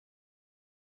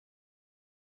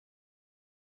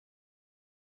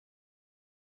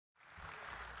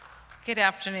Good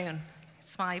afternoon.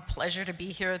 It's my pleasure to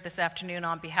be here this afternoon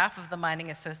on behalf of the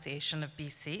Mining Association of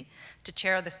BC to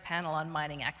chair this panel on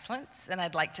mining excellence, and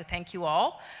I'd like to thank you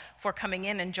all for coming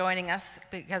in and joining us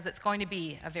because it's going to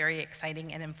be a very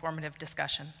exciting and informative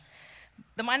discussion.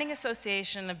 The Mining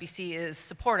Association of BC is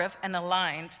supportive and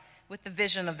aligned with the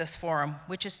vision of this forum,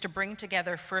 which is to bring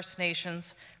together First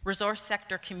Nations, resource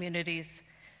sector communities,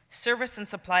 service and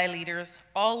supply leaders,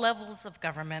 all levels of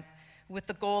government, with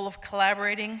the goal of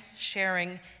collaborating,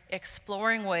 sharing,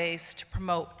 exploring ways to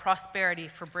promote prosperity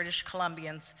for British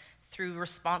Columbians through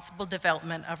responsible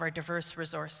development of our diverse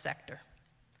resource sector.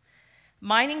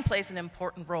 Mining plays an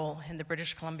important role in the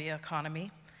British Columbia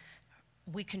economy.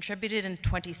 We contributed in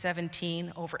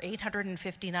 2017 over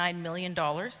 $859 million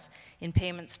in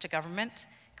payments to government,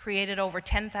 created over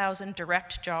 10,000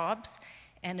 direct jobs,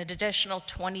 and an additional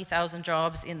 20,000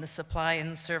 jobs in the supply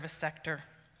and service sector.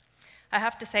 I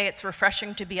have to say it's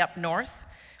refreshing to be up north,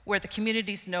 where the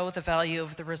communities know the value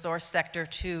of the resource sector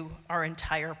to our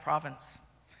entire province.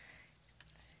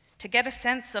 To get a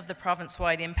sense of the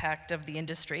province-wide impact of the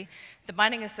industry, the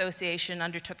Mining Association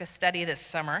undertook a study this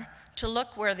summer to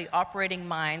look where the operating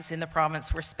mines in the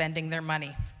province were spending their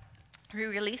money. We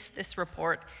released this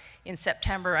report in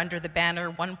September under the banner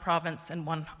One Province and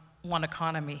One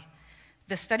Economy.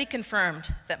 The study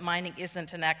confirmed that mining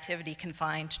isn't an activity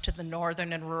confined to the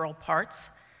northern and rural parts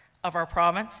of our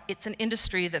province. It's an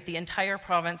industry that the entire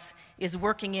province is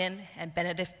working in and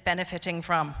benefiting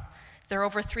from. There are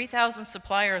over 3,000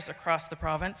 suppliers across the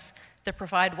province that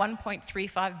provide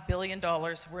 $1.35 billion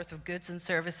worth of goods and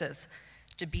services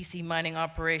to BC mining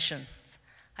operations.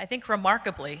 I think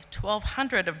remarkably,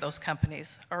 1,200 of those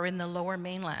companies are in the Lower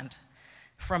Mainland,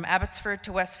 from Abbotsford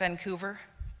to West Vancouver,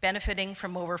 benefiting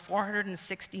from over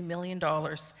 $460 million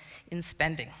in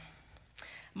spending.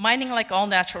 Mining, like all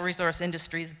natural resource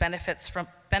industries, benefits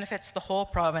the whole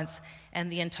province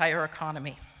and the entire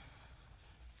economy.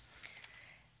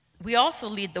 We also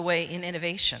lead the way in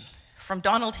innovation. From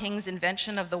Donald Hing's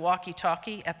invention of the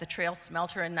walkie-talkie at the Trail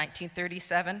Smelter in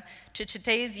 1937 to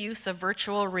today's use of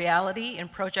virtual reality in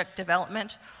project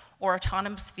development or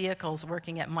autonomous vehicles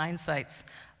working at mine sites,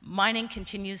 mining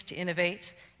continues to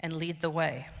innovate and lead the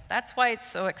way. That's why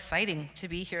it's so exciting to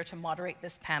be here to moderate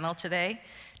this panel today,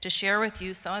 to share with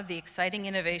you some of the exciting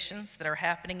innovations that are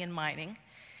happening in mining.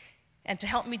 And to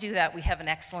help me do that, we have an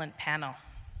excellent panel.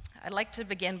 I'd like to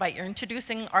begin by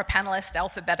introducing our panelists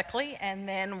alphabetically, and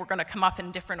then we're going to come up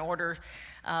in different order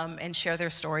and share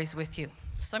their stories with you.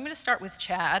 So I'm going to start with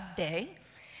Chad Day.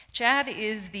 Chad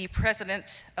is the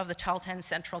president of the Tahltan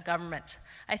Central Government.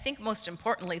 I think most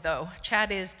importantly, though,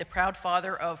 Chad is the proud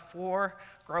father of 4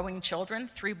 growing children,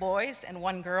 3 boys and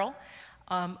 1 girl,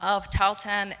 of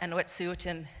Tahltan and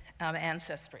Wet'suwet'en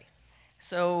ancestry.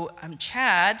 So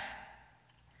Chad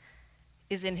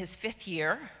is in his 5th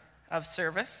year of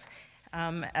service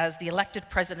as the elected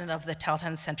president of the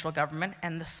Tahltan Central Government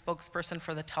and the spokesperson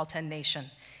for the Tahltan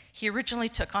Nation. He originally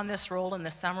took on this role in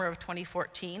the summer of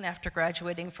 2014 after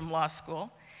graduating from law school,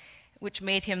 which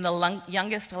made him the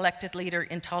youngest elected leader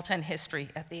in Tahltan history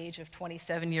at the age of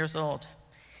 27 years old.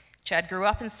 Chad grew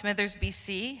up in Smithers,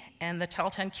 BC, and the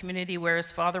Tahltan community where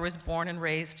his father was born and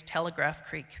raised, Telegraph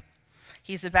Creek.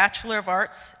 He's a Bachelor of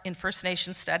Arts in First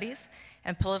Nation Studies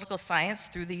and Political Science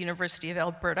through the University of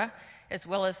Alberta, as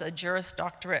well as a Juris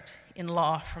Doctorate in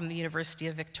Law from the University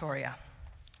of Victoria.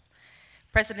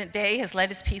 President Day has led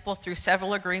his people through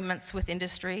several agreements with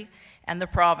industry and the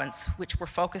province, which were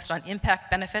focused on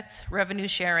impact benefits, revenue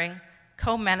sharing,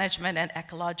 co-management, and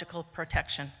ecological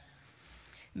protection.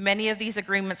 Many of these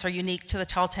agreements are unique to the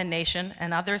Tahltan Nation,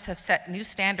 and others have set new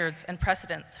standards and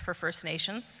precedents for First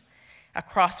Nations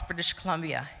across British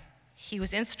Columbia. He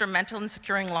was instrumental in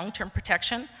securing long-term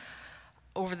protection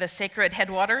over the sacred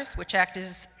headwaters, which act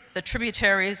as the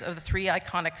tributaries of the 3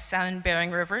 iconic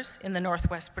salmon-bearing rivers in the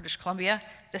northwest British Columbia,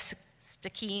 the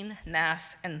Stikine,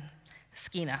 Nass, and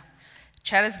Skeena.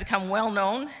 Chad has become well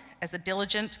known as a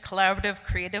diligent, collaborative,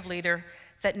 creative leader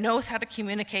that knows how to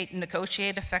communicate and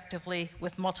negotiate effectively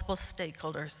with multiple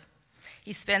stakeholders.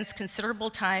 He spends considerable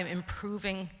time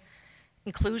improving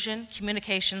inclusion,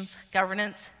 communications,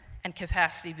 governance, and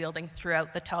capacity building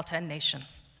throughout the Tahltan Nation.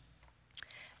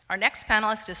 Our next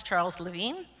panelist is Charles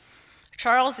Lavigne.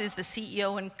 Charles is the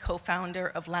CEO and co-founder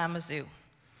of LlamaZOO.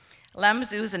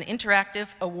 LlamaZOO is an interactive,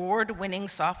 award-winning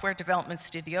software development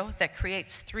studio that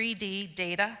creates 3D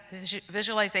data,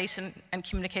 visualization, and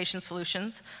communication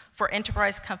solutions for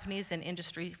enterprise companies in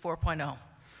Industry 4.0.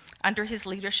 Under his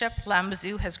leadership,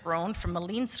 LlamaZOO has grown from a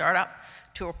lean startup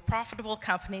to a profitable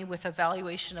company with a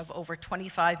valuation of over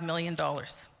 $25 million.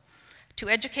 To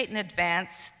educate and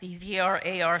advance the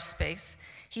VR/AR space,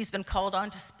 he's been called on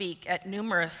to speak at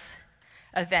numerous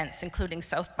events, including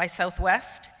South by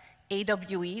Southwest,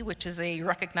 AWE, which is a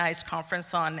recognized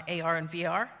conference on AR and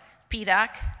VR,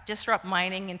 PDAC, Disrupt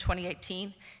Mining in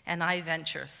 2018, and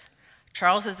iVentures.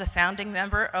 Charles is a founding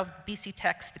member of BC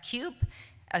Tech's theCUBE,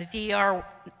 a VR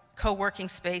co-working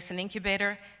space and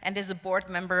incubator, and is a board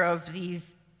member of the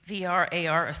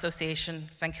VR/AR Association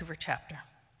Vancouver chapter.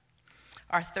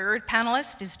 Our third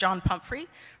panelist is John Pumphrey,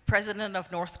 president of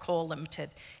North Coal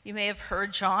Limited. You may have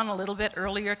heard John a little bit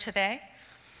earlier today,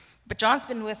 but John's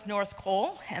been with North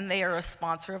Coal, and they are a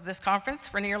sponsor of this conference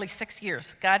for nearly 6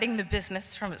 years, guiding the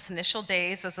business from its initial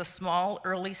days as a small,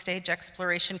 early-stage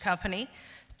exploration company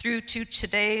through to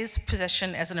today's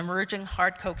position as an emerging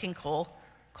hard-coking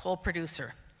coal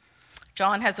producer.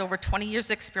 John has over 20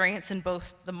 years' experience in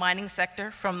both the mining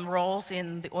sector, from roles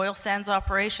in the oil sands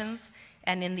operations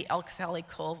and in the Elk Valley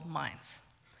coal mines.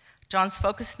 John's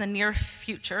focus in the near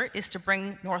future is to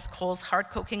bring North Coal's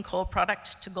hard-coking coal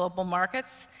product to global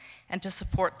markets and to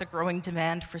support the growing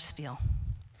demand for steel.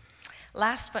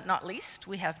 Last but not least,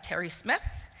 we have Terry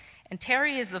Smith, and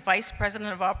Terry is the Vice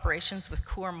President of Operations with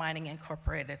Coeur Mining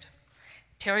Incorporated.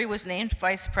 Terry was named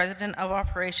Vice President of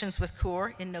Operations with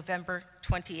Coeur in November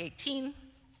 2018.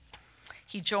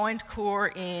 He joined Coeur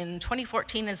in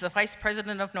 2014 as the Vice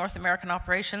President of North American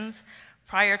Operations.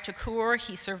 Prior to Coeur,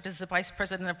 he served as the Vice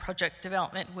President of Project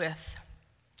Development with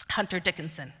Hunter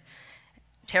Dickinson.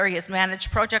 Terry has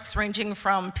managed projects ranging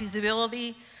from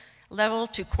feasibility level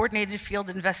to coordinated field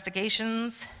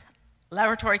investigations,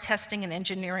 laboratory testing, and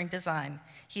engineering design.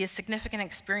 He has significant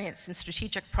experience in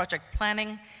strategic project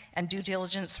planning and due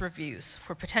diligence reviews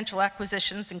for potential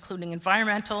acquisitions, including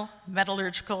environmental,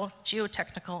 metallurgical,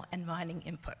 geotechnical, and mining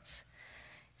inputs.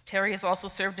 Terry has also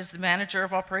served as the manager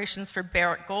of operations for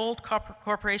Barrick Gold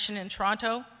Corporation in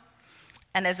Toronto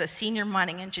and as a senior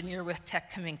mining engineer with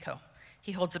Teck Caminco.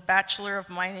 He holds a Bachelor of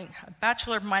Mining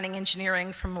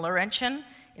Engineering from Laurentian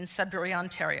in Sudbury,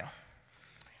 Ontario.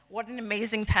 What an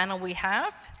amazing panel we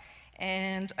have,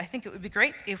 and I think it would be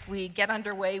great if we get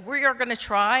underway. We are going to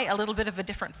try a little bit of a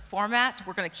different format.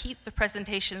 We're going to keep the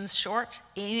presentations short,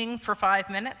 aiming for 5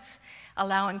 minutes,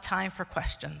 allowing time for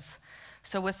questions.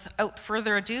 So without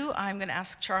further ado, I'm going to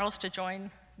ask Charles to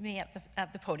join me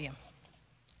at the podium.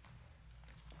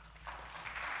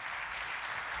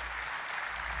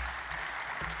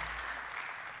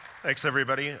 Thanks,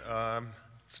 everybody.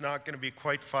 It's not going to be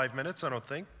quite 5 minutes, I don't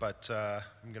think, but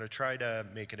I'm going to try to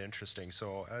make it interesting.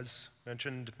 So as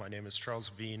mentioned, my name is Charles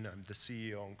Lavigne. I'm the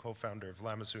CEO and co-founder of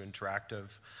LlamaZOO Interactive.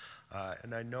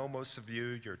 And I know most of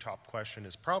you, your top question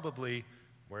is probably,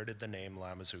 where did the name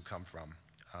LlamaZOO come from?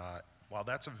 While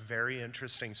that's a very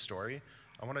interesting story,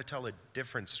 I want to tell a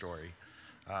different story.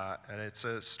 And it's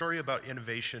a story about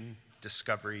innovation,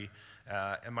 discovery,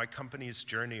 and my company's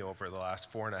journey over the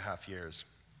last 4.5 years.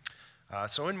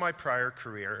 So in my prior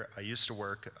career, I used to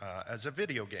work as a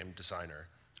video game designer,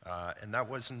 and that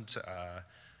wasn't,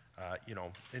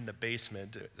 in the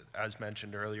basement, as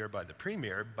mentioned earlier by the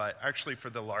premier, but actually for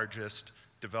the largest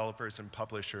developers and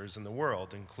publishers in the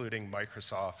world, including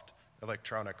Microsoft,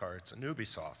 Electronic Arts, and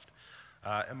Ubisoft.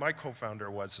 And my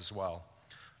co-founder was as well.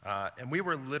 And we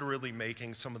were literally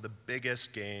making some of the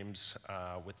biggest games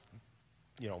with,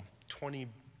 20,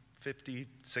 50,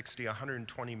 60,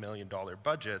 $120 million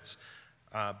budgets,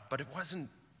 but it wasn't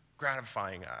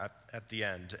gratifying at the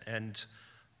end. And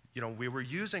we were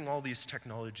using all these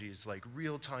technologies like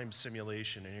real-time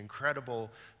simulation and incredible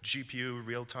GPU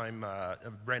real-time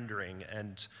rendering.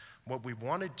 And what we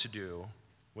wanted to do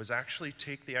was actually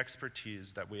take the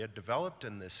expertise that we had developed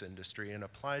in this industry and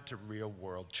apply it to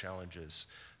real-world challenges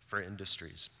for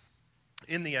industries.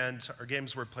 In the end, our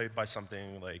games were played by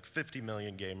something like 50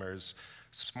 million gamers,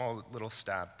 small little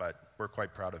stat, but we're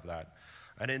quite proud of that.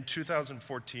 And in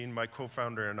 2014, my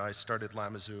co-founder and I started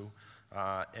LlamaZOO,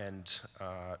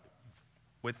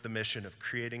 with the mission of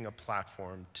creating a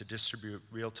platform to distribute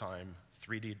real-time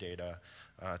 3D data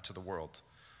to the world.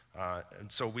 And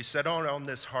so we set out on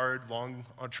this hard, long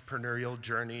entrepreneurial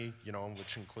journey,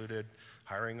 which included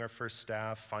hiring our first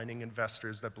staff, finding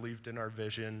investors that believed in our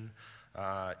vision,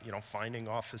 finding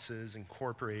offices,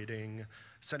 incorporating,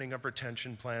 setting up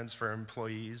retention plans for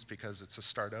employees because it's a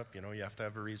startup. You have to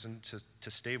have a reason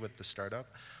to stay with the startup.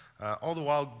 All the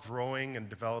while growing and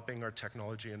developing our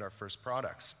technology and our first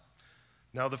products.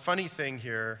 Now, the funny thing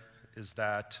here is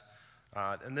that,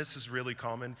 and this is really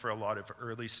common for a lot of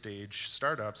early stage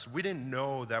startups, we didn't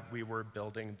know that we were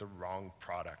building the wrong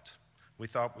product. We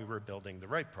thought we were building the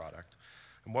right product.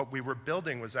 And what we were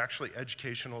building was actually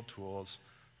educational tools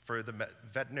for the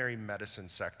veterinary medicine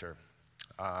sector.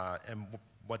 And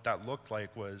what that looked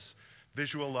like was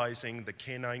visualizing the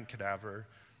canine cadaver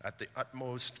at the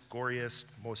utmost, goriest,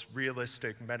 most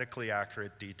realistic, medically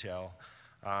accurate detail.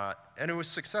 And it was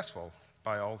successful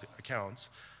by all accounts.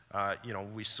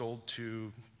 We sold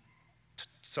to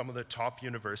some of the top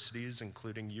universities,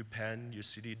 including UPenn,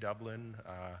 UCD Dublin,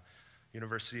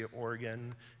 University of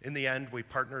Oregon. In the end, we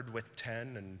partnered with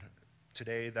 10, and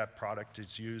today that product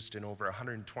is used in over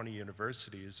 120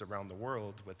 universities around the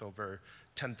world with over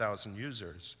 10,000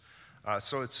 users.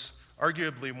 So it's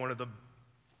arguably one of the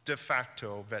de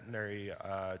facto veterinary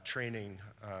training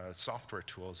software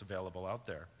tools available out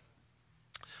there.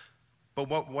 But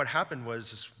what happened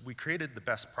was we created the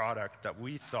best product that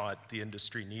we thought the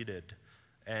industry needed,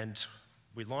 and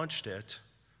we launched it,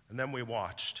 and then we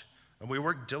watched. And we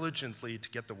worked diligently to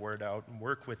get the word out and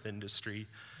work with industry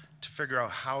to figure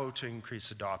out how to increase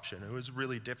adoption. It was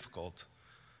really difficult.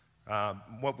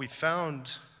 What we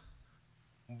found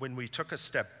when we took a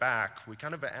step back, we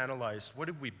kind of analyzed, what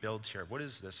did we build here? What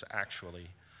is this actually?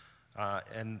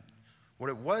 And what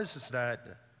it was is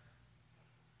that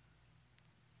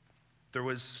there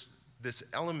was this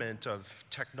element of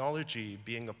technology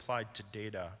being applied to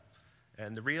data.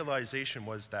 And the realization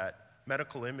was that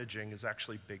medical imaging is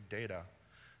actually big data.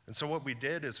 And so what we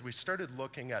did is we started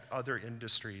looking at other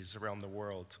industries around the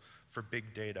world for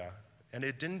big data. And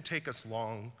it didn't take us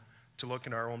long to look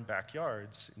in our own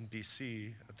backyards in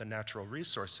BC at the natural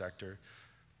resource sector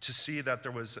to see that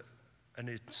there was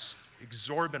an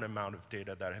exorbitant amount of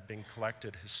data that had been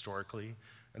collected historically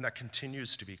and that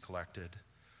continues to be collected.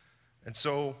 And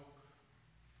so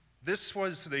this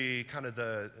was the kind of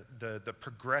the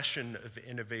progression of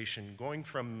innovation, going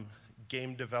from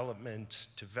game development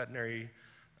to veterinary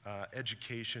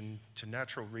education to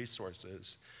natural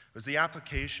resources. It was the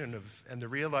application of and the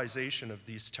realization of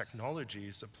these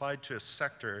technologies applied to a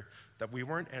sector that we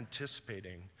weren't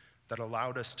anticipating that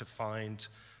allowed us to find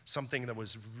something that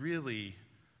was really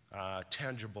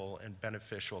tangible and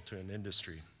beneficial to an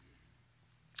industry.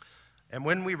 And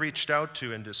when we reached out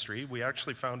to industry, we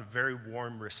actually found a very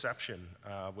warm reception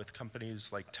with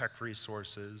companies like Tech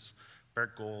Resources,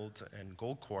 Barrick Gold, and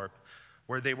Goldcorp,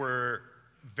 where they were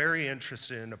very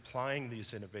interested in applying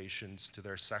these innovations to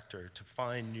their sector to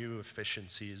find new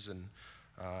efficiencies and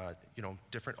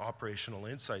different operational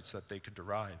insights that they could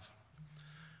derive.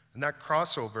 And that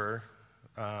crossover,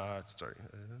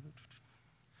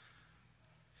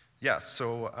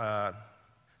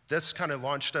 this kind of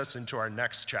launched us into our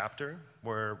next chapter,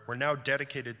 where we're now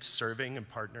dedicated to serving and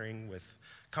partnering with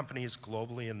companies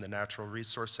globally in the natural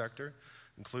resource sector,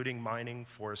 including mining,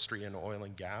 forestry, and oil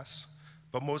and gas,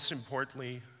 but most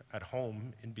importantly, at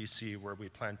home in BC, where we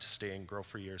plan to stay and grow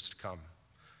for years to come.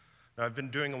 Now, I've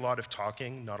been doing a lot of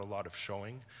talking, not a lot of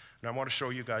showing, and I want to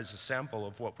show you guys a sample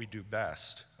of what we do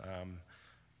best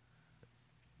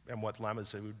and what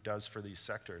LlamaZOO does for these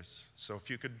sectors. So if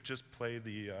you could just play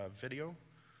the video.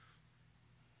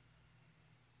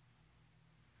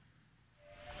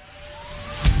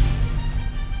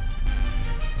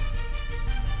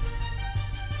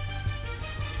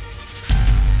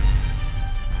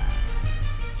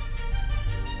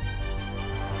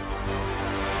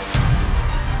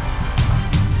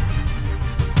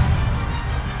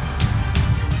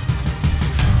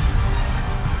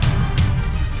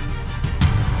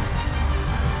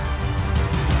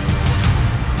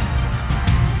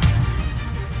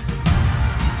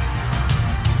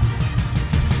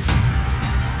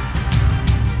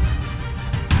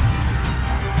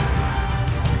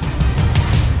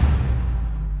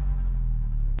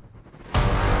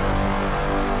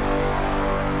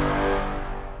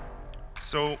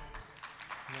 So,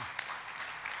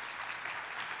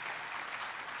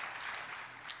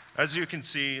 as you can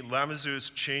see, LlamaZOO is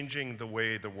changing the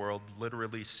way the world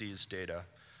literally sees data.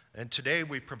 And today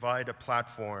we provide a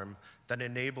platform that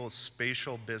enables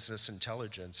spatial business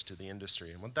intelligence to the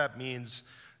industry. And what that means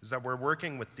is that we're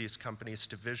working with these companies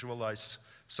to visualize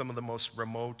some of the most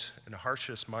remote and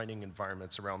harshest mining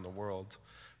environments around the world,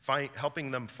 helping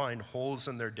them find holes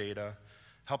in their data,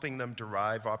 helping them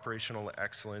derive operational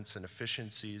excellence and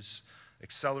efficiencies,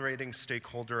 accelerating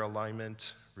stakeholder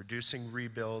alignment, reducing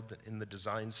rebuild in the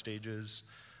design stages,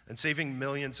 and saving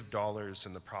millions of dollars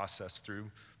in the process through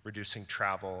reducing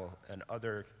travel and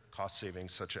other cost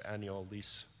savings such as annual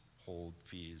leasehold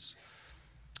fees.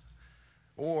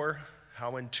 Or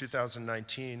how in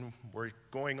 2019, we're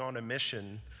going on a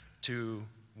mission to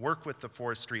work with the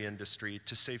forestry industry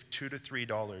to save $2 to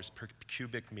 $3 per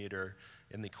cubic meter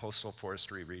in the coastal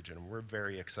forestry region. We're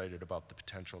very excited about the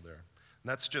potential there. And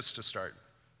that's just a start.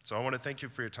 So I want to thank you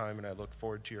for your time, and I look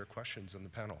forward to your questions in the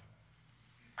panel.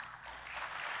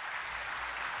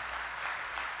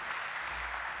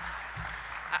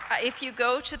 If you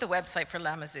go to the website for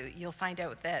LlamaZOO, you'll find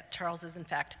out that Charles is in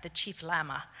fact the chief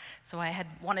llama. So I had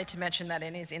wanted to mention that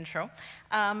in his intro.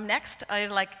 Next,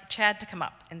 I'd like Chad to come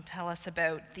up and tell us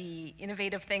about the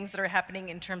innovative things that are happening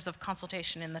in terms of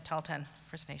consultation in the Tahltan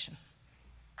First Nation.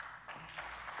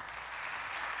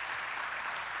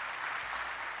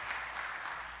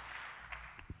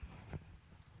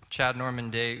 Chad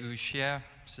Normanday Ushia,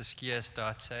 Siskia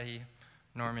Statsehi,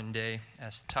 Normanday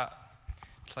Esta,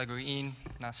 Tlaguin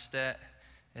Naste,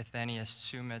 Ethenius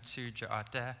Tsumetsu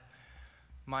Jaate.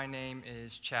 My name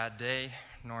is Chad Day.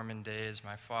 Norman Day is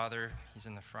my father. He's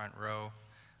in the front row.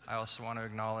 I also want to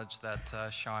acknowledge that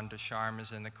Sean Descharme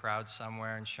is in the crowd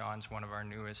somewhere, and Sean's one of our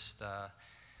newest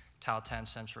Tahltan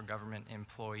Central Government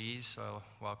employees. So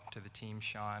welcome to the team,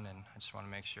 Sean, and I just want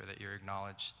to make sure that you're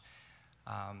acknowledged.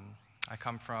 I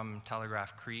come from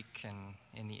Telegraph Creek, and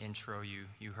in the intro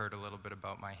you heard a little bit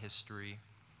about my history.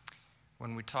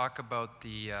 When we talk about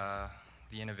the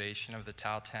innovation of the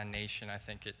Tahltan Nation, I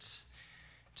think it's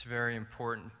very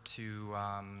important to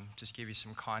just give you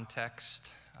some context.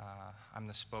 I'm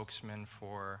the spokesman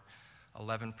for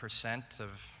 11% of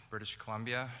British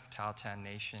Columbia. Tahltan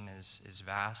Nation is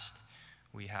vast.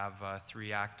 We have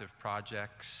 3 active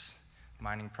projects,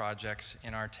 mining projects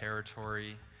in our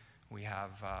territory. We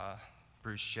have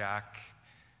Bruce Jack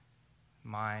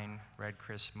Mine, Red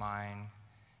Chris Mine,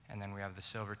 and then we have the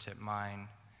Silvertip Mine.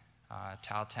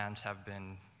 Tahltans have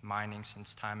been mining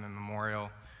since time immemorial.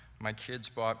 My kids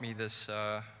bought me this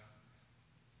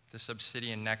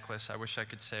obsidian necklace. I wish I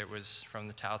could say it was from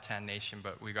the Tahltan Nation,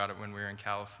 but we got it when we were in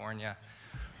California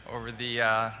over the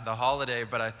holiday.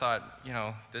 But I thought, you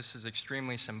know, this is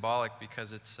extremely symbolic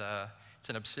because it's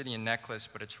an obsidian necklace,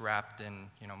 but it's wrapped in,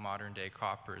 you know, modern day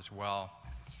copper as well.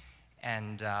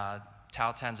 And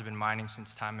Tahltans have been mining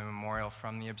since time immemorial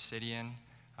from the obsidian.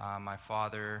 My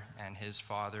father and his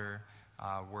father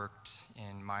worked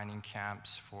in mining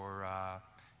camps for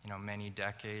you know, many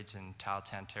decades in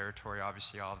Tahltan territory.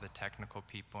 Obviously, all of the technical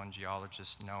people and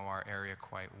geologists know our area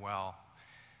quite well.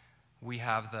 We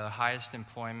have the highest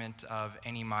employment of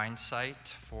any mine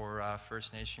site for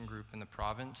First Nation group in the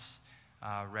province.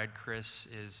 Red Chris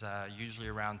is usually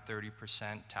around 30%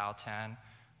 Tahltan.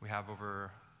 We have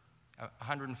over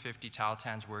 150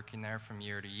 Tahltans working there from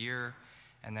year to year,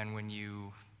 and then when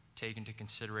you take into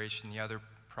consideration the other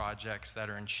projects that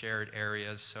are in shared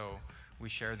areas, so we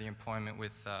share the employment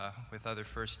with other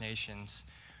First Nations,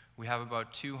 we have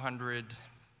about 200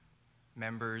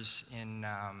 members in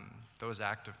those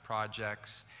active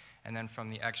projects, and then from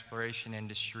the exploration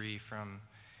industry, from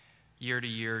year to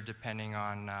year, depending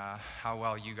on how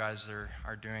well you guys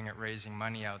are doing at raising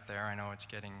money out there. I know it's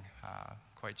getting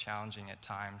quite challenging at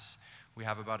times. We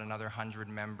have about another 100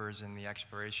 members in the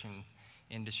exploration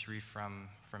industry from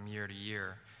year to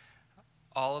year.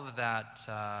 All of that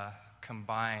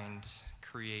combined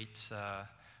creates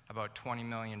about $20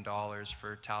 million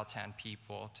for Tahltan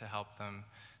people to help them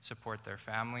support their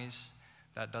families.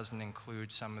 That doesn't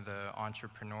include some of the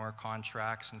entrepreneur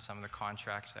contracts and some of the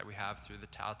contracts that we have through the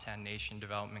Tahltan Nation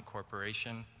Development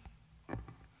Corporation.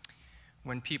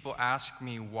 When people ask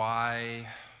me why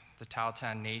the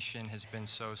Tahltan Nation has been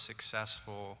so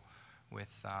successful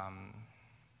with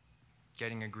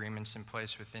getting agreements in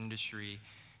place with industry,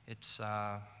 it's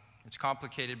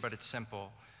complicated, but it's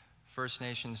simple. First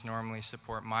Nations normally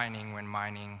support mining when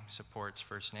mining supports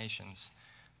First Nations,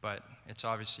 but it's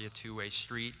obviously a two-way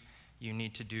street. You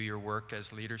need to do your work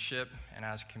as leadership and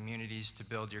as communities to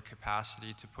build your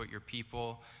capacity to put your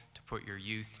people, to put your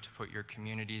youth, to put your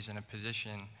communities in a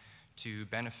position to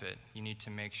benefit. You need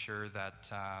to make sure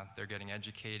that they're getting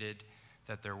educated,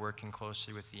 that they're working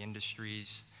closely with the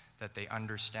industries, that they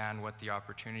understand what the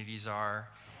opportunities are.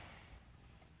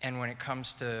 And when it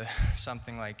comes to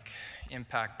something like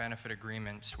impact benefit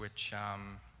agreements, which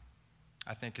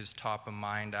I think is top of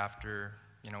mind after,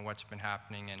 you know, what's been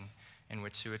happening in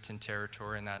Wet'suwet'en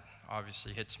territory, and that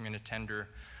obviously hits me in a tender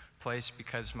place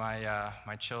because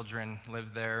my children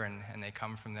live there and they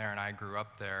come from there and I grew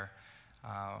up there.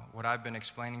 What I've been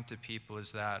explaining to people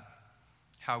is that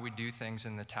how we do things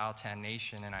in the Tahltan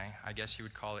Nation, and I guess you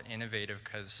would call it innovative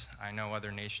because I know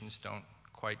other nations don't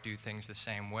quite do things the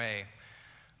same way,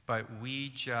 but we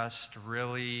just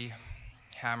really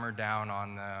hammer down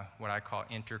on what I call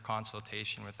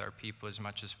interconsultation with our people as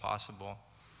much as possible.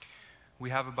 We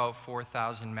have about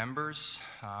 4,000 members.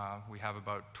 We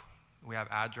have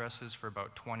addresses for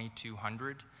about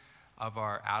 2,200 of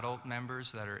our adult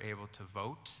members that are able to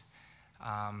vote.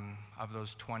 Of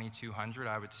those 2,200,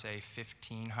 I would say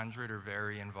 1,500 are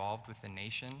very involved with the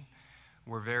nation.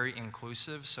 We're very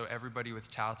inclusive, so everybody with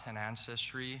Tahltan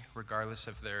ancestry, regardless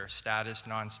of their status,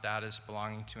 non-status,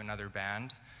 belonging to another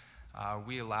band,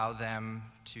 We allow them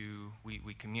to,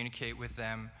 we communicate with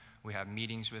them, we have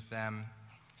meetings with them.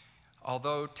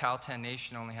 Although Tahltan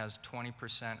Nation only has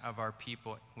 20% of our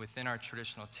people within our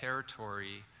traditional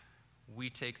territory, we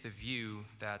take the view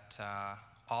that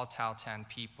all Tahltan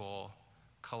people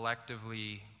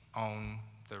collectively own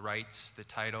the rights, the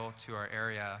title to our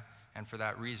area, and for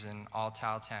that reason, all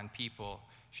Tahltan people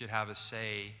should have a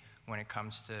say when it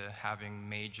comes to having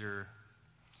major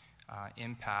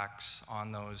impacts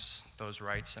on those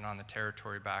rights and on the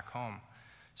territory back home.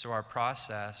 So our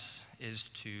process is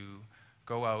to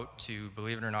go out to,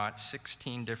 believe it or not,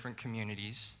 16 different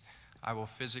communities. I will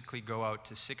physically go out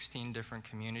to 16 different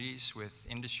communities with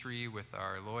industry, with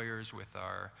our lawyers, with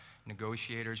our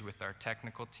negotiators, with our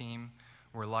technical team.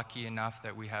 We're lucky enough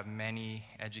that we have many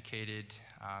educated,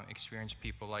 experienced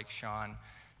people like Sean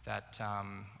that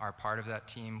are part of that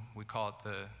team. We call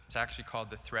it it's actually called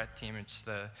the THREAT team. It's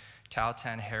the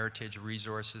Tahltan Heritage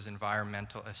Resources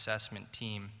Environmental Assessment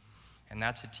Team. And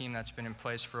that's a team that's been in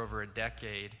place for over a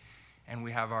decade. And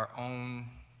we have our own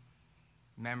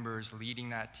members leading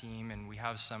that team, and we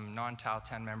have some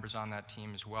non-Tahltan members on that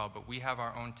team as well. But we have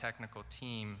our own technical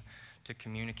team to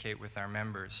communicate with our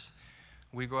members.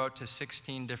 We go out to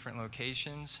 16 different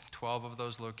locations. 12 of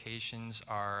those locations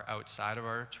are outside of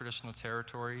our traditional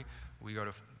territory. We go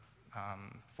to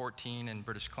 14 in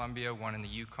British Columbia, 1 in the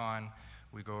Yukon.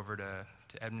 We go over to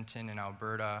Edmonton in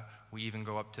Alberta. We even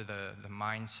go up to the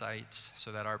mine sites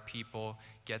so that our people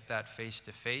get that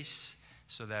face-to-face,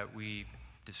 so that we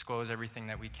disclose everything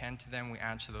that we can to them. We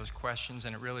answer those questions,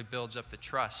 and it really builds up the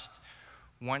trust.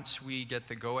 Once we get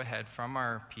the go-ahead from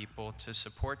our people to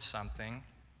support something,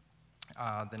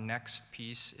 the next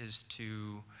piece is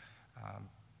to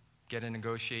get a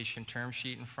negotiation term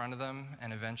sheet in front of them,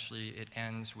 and eventually it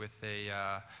ends with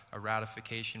a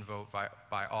ratification vote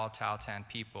by all Tahltan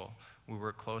people. We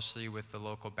work closely with the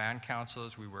local band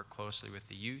councils, we work closely with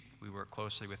the youth, we work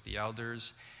closely with the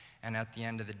elders, and at the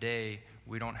end of the day,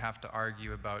 we don't have to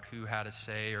argue about who had a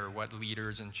say or what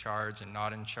leader's in charge and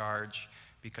not in charge,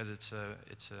 because it's a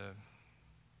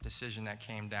decision that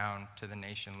came down to the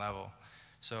nation level.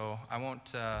 So I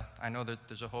won't, I know that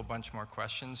there's a whole bunch more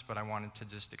questions, but I wanted to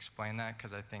just explain that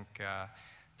because I think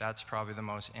that's probably the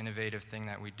most innovative thing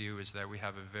that we do, is that we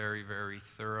have a very, very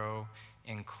thorough,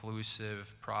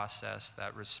 inclusive process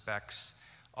that respects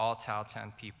all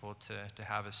Tahltan people to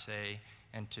have a say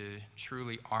and to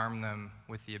truly arm them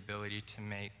with the ability to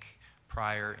make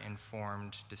prior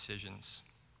informed decisions.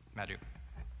 Madhu.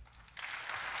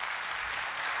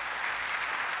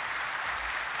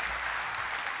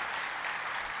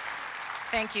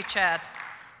 Thank you, Chad.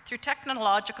 Through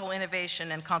technological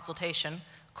innovation and consultation,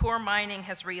 Coeur mining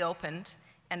has reopened,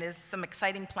 and is some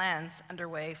exciting plans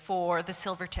underway for the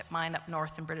Silvertip mine up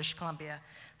north in British Columbia.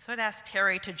 So I'd ask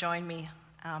Terry to join me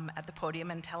at the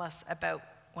podium and tell us about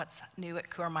what's new at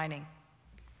Coeur mining.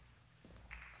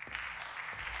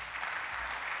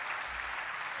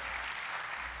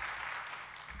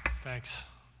 Thanks.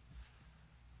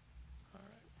 All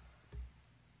right.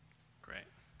 Great.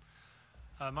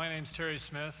 My name's Terry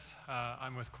Smith.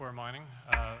 I'm with Coeur Mining.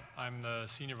 I'm the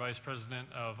Senior Vice President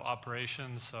of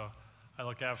Operations, so I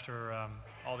look after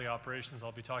all the operations.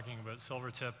 I'll be talking about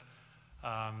Silvertip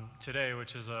today,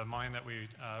 which is a mine that we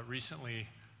recently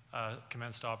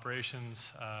commenced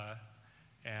operations,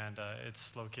 and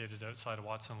it's located outside of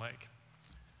Watson Lake.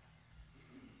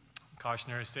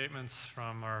 Cautionary statements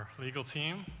from our legal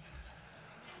team.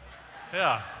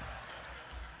 Yeah.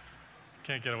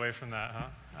 Can't get away from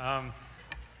that, huh?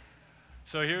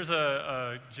 So here's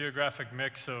a geographic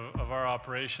mix of our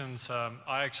operations.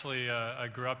 I actually I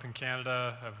grew up in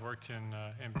Canada. I've worked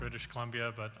in British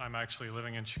Columbia, but I'm actually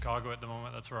living in Chicago at the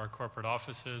moment. That's where our corporate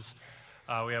office is.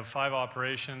 We have 5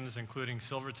 operations, including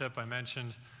Silvertip, I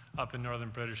mentioned, up in northern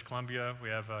British Columbia. We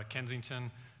have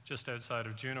Kensington, just outside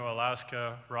of Juneau,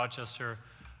 Alaska, Rochester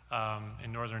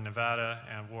in northern Nevada,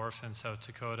 and Wharf in South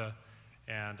Dakota,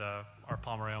 and our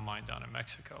Palmarejo mine down in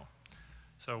Mexico.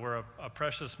 So we're a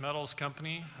precious metals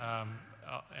company,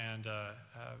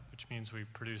 which means we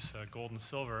produce gold and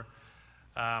silver.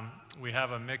 We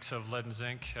have a mix of lead and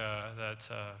zinc that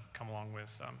come along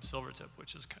with Silvertip,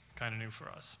 which is kind of new for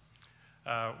us.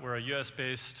 We're a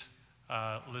US-based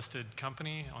listed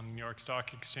company on the New York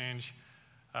Stock Exchange.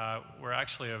 We're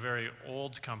actually a very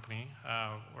old company.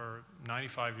 We're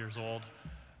 95 years old.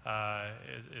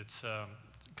 It's a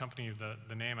company,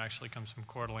 the name actually comes from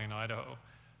Coeur d'Alene, Idaho.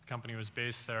 The company was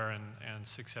based there, and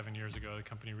 6-7 years ago, the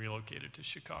company relocated to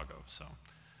Chicago. So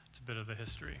it's a bit of the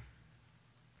history.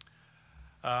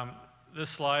 This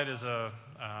slide is a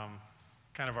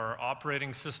kind of our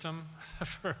operating system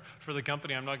for the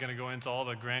company. I'm not going to go into all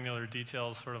the granular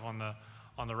details sort of on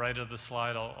the right of the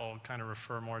slide. I'll kind of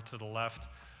refer more to the left.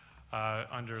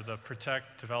 Under the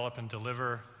protect, develop, and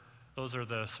deliver, those are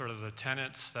the sort of the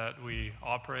tenets that we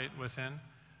operate within.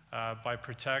 By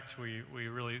protect, we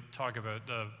really talk about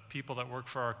the people that work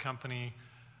for our company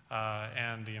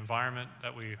and the environment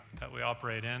that we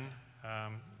operate in.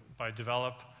 By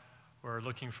develop, we're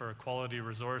looking for quality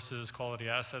resources, quality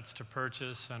assets to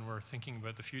purchase, and we're thinking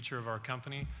about the future of our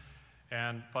company.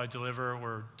 And by deliver,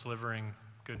 we're delivering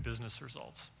good business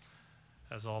results,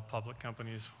 as all public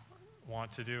companies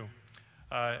want to do.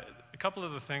 A couple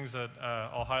of the things that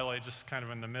I'll highlight just kind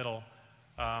of in the middle,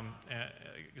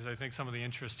 because I think some of the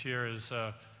interest here is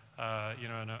you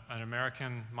know, an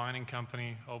American mining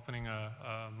company opening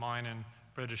a mine in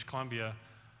British Columbia.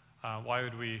 Why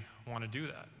would we want to do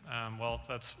that? Well,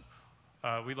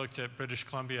 we looked at British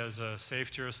Columbia as a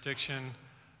safe jurisdiction.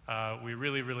 We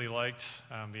really liked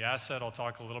the asset. I'll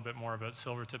talk a little bit more about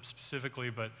Silvertip specifically,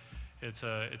 but it's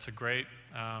a great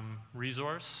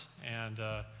resource, and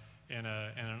in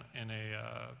a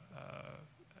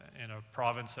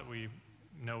province that we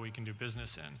know we can do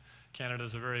business in. Canada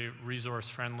is a very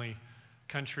resource-friendly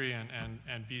country,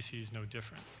 and BC is no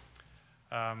different.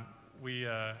 We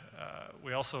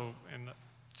also,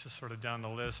 just sort of down the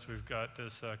list, we've got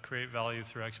this create value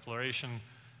through exploration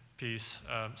piece.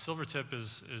 Silvertip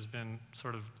has been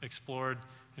sort of explored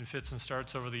in fits and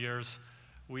starts over the years.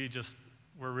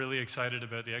 We're really excited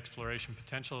about the exploration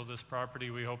potential of this property.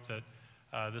 We hope that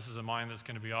this is a mine that's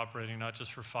going to be operating not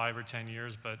just for 5 or 10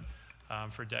 years, but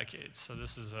for decades. So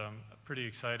this is pretty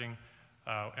exciting,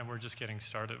 and we're just getting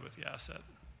started with the asset.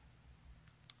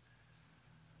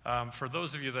 For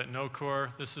those of you that know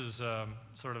Coeur, this is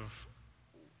sort of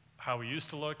how we used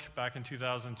to look back in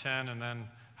 2010, and then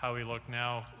how we look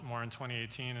now more in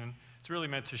 2018. And it's really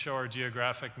meant to show our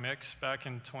geographic mix. Back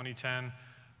in 2010,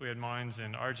 we had mines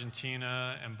in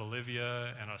Argentina and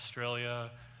Bolivia and Australia,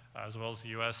 as well as the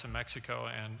US and Mexico.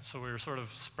 And so we were sort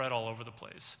of spread all over the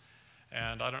place.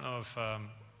 And I don't know if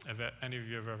any of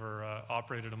you have ever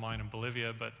operated a mine in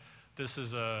Bolivia, but this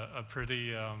is a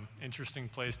pretty interesting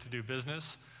place to do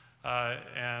business.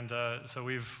 So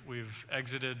we've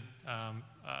exited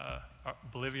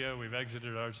Bolivia, we've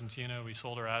exited Argentina, we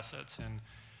sold our assets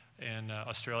in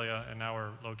Australia, and now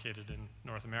we're located in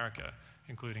North America,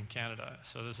 including Canada.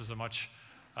 So this is a much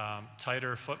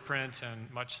tighter footprint and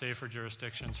much safer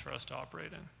jurisdictions for us to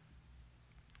operate in.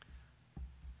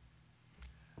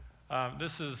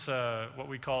 This is what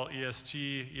we call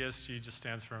ESG. ESG just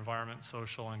stands for environment,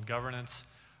 social, and governance.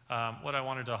 What I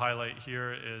wanted to highlight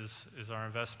here is our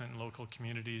investment in local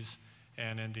communities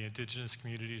and in the Indigenous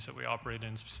communities that we operate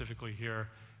in, specifically here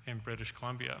in British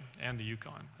Columbia and the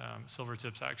Yukon.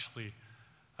 Silvertip's actually,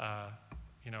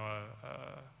 you know,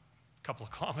 a couple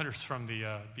of kilometers from the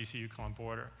BC-Yukon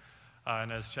border.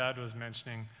 And as Chad was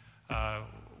mentioning,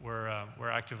 we're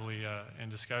actively in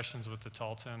discussions with the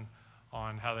Tahltan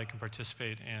on how they can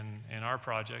participate in our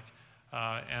project.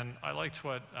 And I liked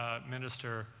what the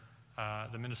Minister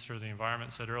of the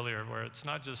Environment said earlier, where it's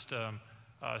not just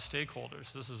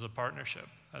stakeholders, this is a partnership.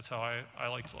 That's how I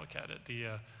like to look at it.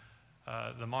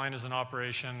 The mine is an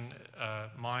operation.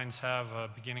 Mines have a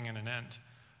beginning and an end.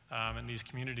 And these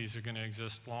communities are going to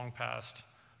exist long past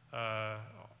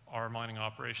our mining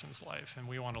operations life, and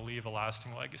we want to leave a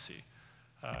lasting legacy.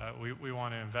 We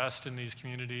want to invest in these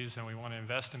communities, and we want to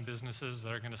invest in businesses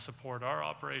that are going to support our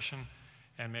operation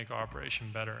and make our operation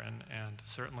better. And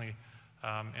certainly,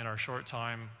 in our short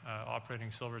time operating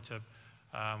Silvertip,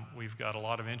 we've got a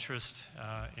lot of interest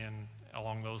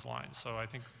along those lines. So I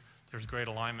think there's great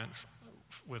alignment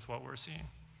with what we're seeing.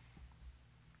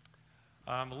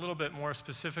 A little bit more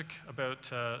specific about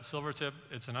Silvertip.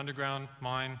 It's an underground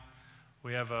mine.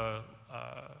 We have a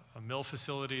mill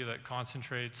facility that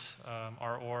concentrates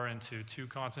our ore into 2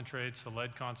 concentrates, a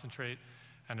lead concentrate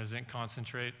and a zinc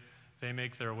concentrate. They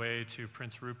make their way to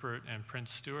Prince Rupert and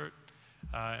Prince Stewart,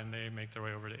 and they make their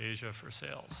way over to Asia for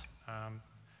sales.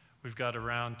 We've got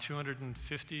around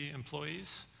 250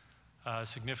 employees. A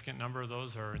significant number of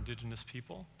those are Indigenous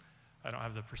people. I don't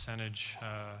have the percentage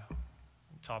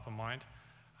top of mind.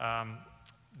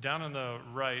 Down on the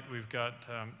right, we've got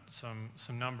some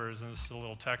numbers, and this is a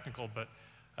little technical, but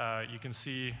you can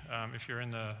see if you're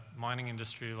in the mining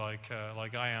industry like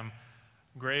I am,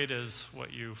 grade is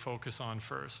what you focus on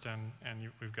first, and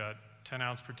we've got 10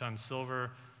 ounce per ton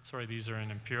silver. Sorry, these are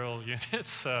in imperial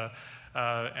units,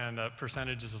 and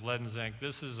percentages of lead and zinc.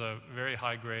 This is a very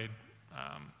high grade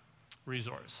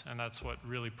resource, and that's what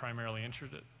really primarily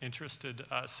interested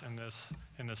us in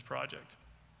this project.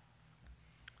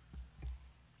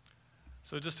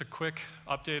 So just a quick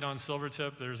update on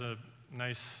Silvertip. There's a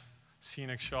nice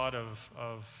scenic shot of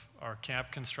our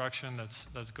camp construction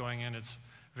that's going in. It's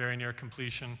very near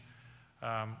completion.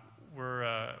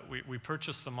 We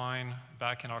purchased the mine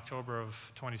back in October of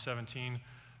 2017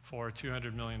 for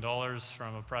 $200 million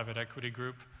from a private equity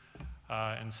group.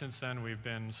 And since then, we've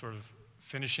been sort of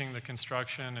finishing the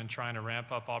construction and trying to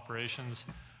ramp up operations.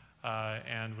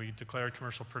 And we declared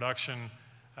commercial production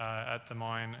at the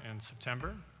mine in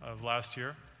September of last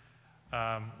year.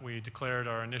 We declared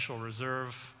our initial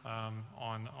reserve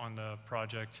on the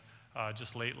project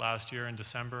just late last year in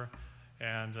December,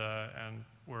 and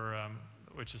we're,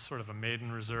 which is sort of a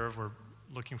maiden reserve. We're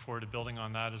looking forward to building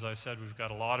on that. As I said, we've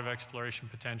got a lot of exploration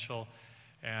potential,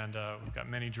 and we've got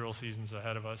many drill seasons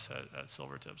ahead of us at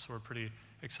Silvertip, so we're pretty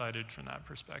excited from that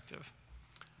perspective.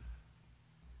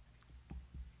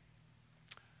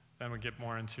 Then we get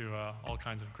more into all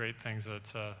kinds of great things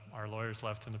that our lawyers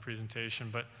left in the presentation.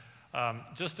 But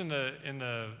just under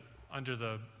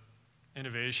the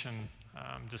innovation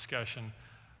discussion,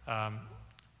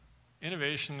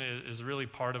 innovation is really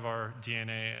part of our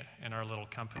DNA in our little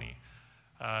company.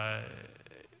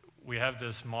 We have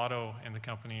this motto in the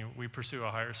company: we pursue a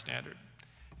higher standard.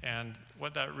 And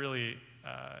what that really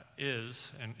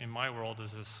is, in my world,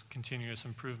 is this continuous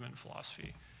improvement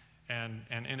philosophy. And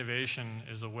innovation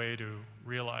is a way to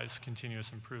realize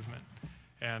continuous improvement.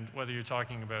 And whether you're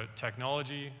talking about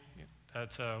technology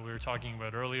that we were talking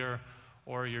about earlier,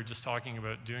 or you're just talking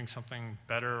about doing something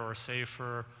better or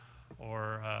safer,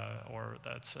 or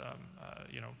that's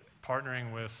you know,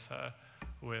 partnering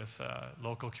with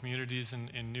local communities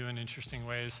in new and interesting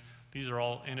ways, these are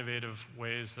all innovative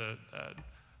ways that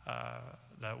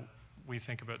we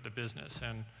think about the business.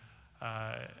 And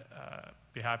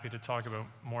be happy to talk about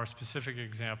more specific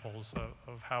examples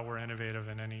of how we're innovative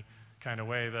in any kind of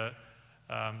way. That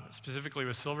specifically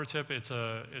with Silvertip, it's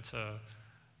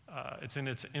in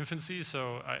its infancy,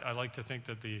 so I like to think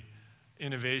that the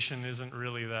innovation isn't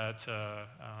really that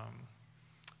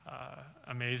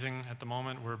amazing at the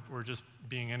moment. We're just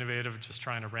being innovative, just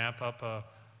trying to ramp up a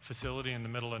facility in the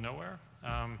middle of nowhere.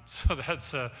 So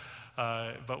that's,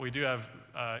 but we do have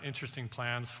interesting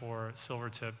plans for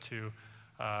Silvertip to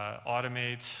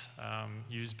automate,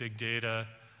 use big data,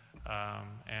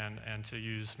 and to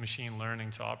use machine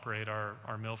learning to operate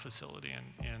our mill facility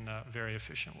in a very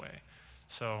efficient way.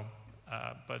 So,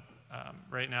 but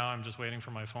right now I'm just waiting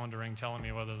for my phone to ring telling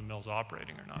me whether the mill's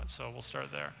operating or not, so we'll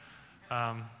start there.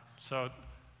 So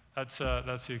that's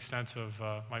the extent of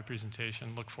my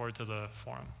presentation. Look forward to the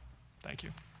forum. Thank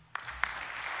you.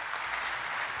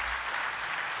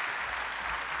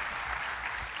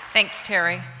 Thanks,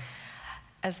 Terry.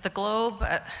 As the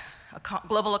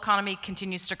global economy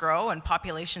continues to grow and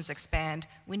populations expand,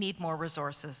 we need more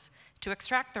resources. To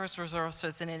extract those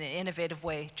resources in an innovative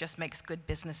way just makes good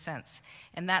business sense.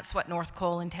 And that's what North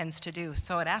Coal intends to do.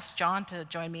 So I'd ask John to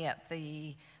join me at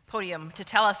the podium to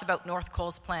tell us about North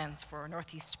Coal's plans for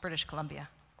Northeast British Columbia.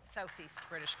 Southeast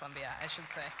British Columbia, I should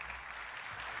say.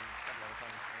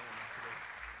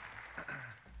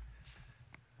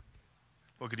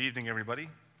 Well, good evening, everybody.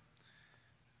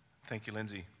 Thank you,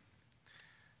 Lindsay.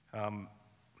 I'm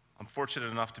fortunate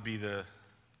enough to be the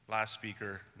last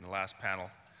speaker in the last panel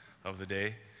of the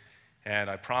day, and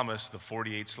I promise the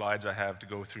 48 slides I have to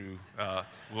go through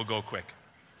will go quick.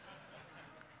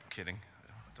 I'm kidding,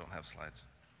 I don't have slides.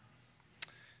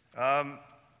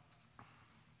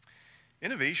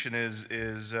 Innovation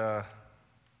is a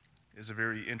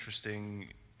very interesting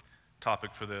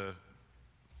topic for the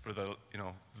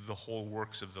whole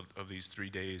works of these 3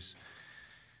 days.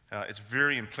 It's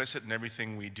very implicit in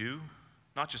everything we do,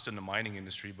 not just in the mining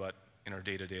industry, but in our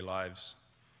day-to-day lives.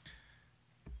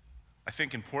 I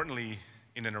think importantly,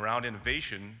 in and around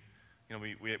innovation,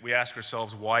 we ask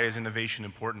ourselves, why is innovation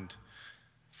important?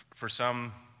 For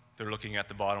some, they're looking at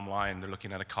the bottom line, they're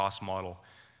looking at a cost model,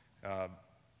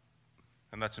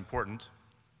 and that's important.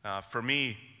 For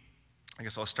me, I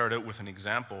guess I'll start out with an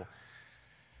example.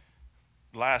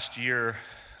 Last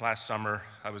summer,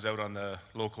 I was out on the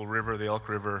local river, the Elk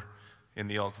River, in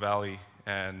the Elk Valley,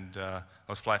 and I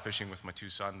was fly fishing with my 2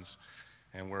 sons,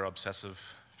 and we're obsessive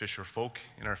fisher folk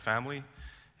in our family.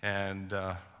 And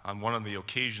on one of the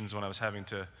occasions when I was having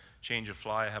to change a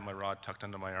fly, I had my rod tucked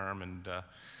under my arm and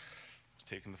was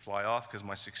taking the fly off because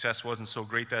my success wasn't so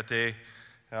great that day.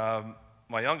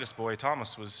 My youngest boy,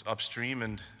 Thomas, was upstream,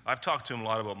 and I've talked to him a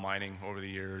lot about mining over the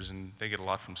years, and they get a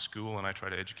lot from school, and I try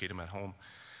to educate him at home.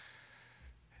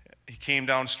 He came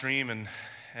downstream,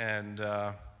 and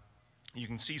you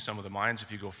can see some of the mines if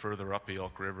you go further up the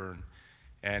Elk River,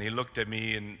 and he looked at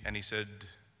me and he said,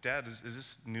 "Dad, is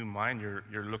this new mine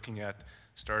you're looking at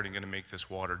starting to make this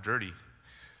water dirty.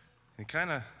 It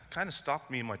kind of stopped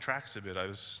me in my tracks a bit. I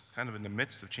was kind of in the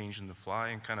midst of changing the fly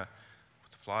and kind of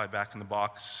put the fly back in the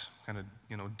box, kind of,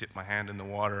 dipped my hand in the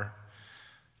water.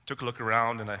 Took a look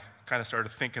around, and I kind of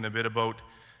started thinking a bit about,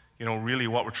 really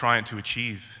what we're trying to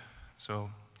achieve. So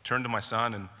turned to my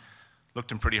son and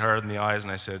looked him pretty hard in the eyes,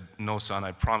 and I said, "No, son,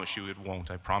 I promise you it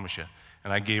won't, I promise you."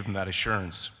 And I gave him that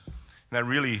assurance. And that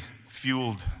really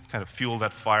fueled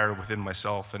that fire within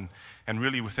myself and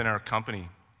really within our company.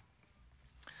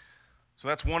 So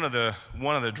that's one of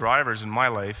the drivers in my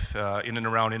life, in and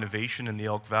around innovation in the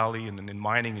Elk Valley and in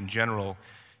mining in general,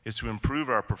 is to improve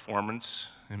our performance,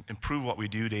 improve what we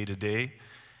do day to day,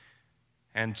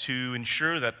 and to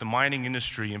ensure that the mining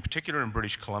industry, in particular in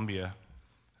British Columbia,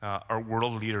 are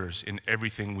world leaders in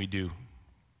everything we do.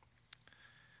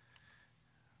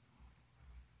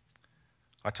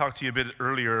 I talked to you a bit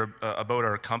earlier about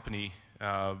our company.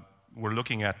 We're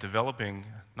looking at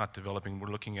we're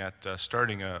looking at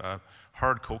starting a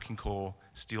hard coking coal,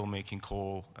 steel-making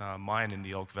coal mine in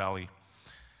the Elk Valley.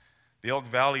 The Elk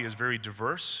Valley is very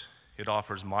diverse. It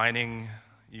offers mining.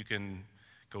 You can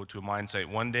go to a mine site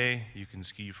one day, you can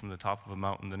ski from the top of a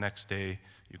mountain the next day,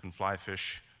 you can fly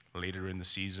fish later in the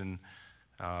season.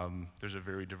 There's a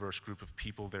very diverse group of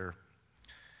people there.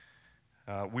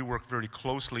 We work very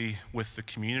closely with the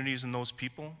communities and those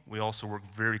people. We also work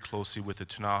very closely with the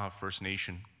Ktunaxa First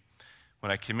Nation.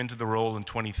 When I came into the role in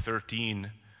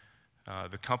 2013,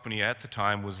 the company at the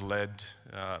time was led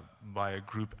by a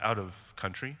group out of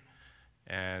country,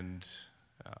 and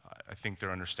I think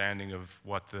their understanding of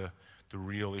what the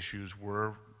real issues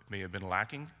were may have been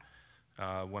lacking.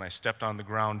 When I stepped on the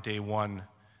ground day one,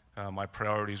 my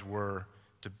priorities were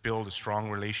to build a strong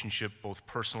relationship both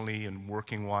personally and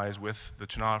working-wise with the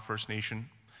Ktunaxa First Nation,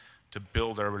 to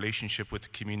build our relationship with the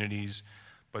communities,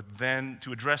 but then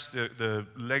to address the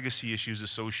legacy issues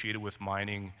associated with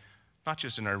mining, not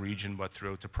just in our region, but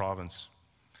throughout the province.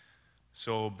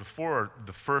 So before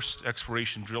the first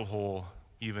exploration drill hole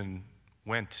even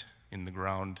went in the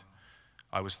ground,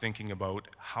 I was thinking about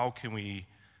how can we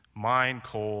mine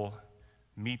coal,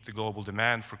 meet the global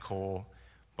demand for coal,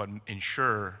 but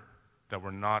ensure that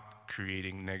we're not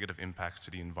creating negative impacts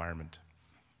to the environment.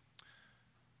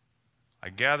 I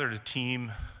gathered a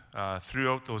team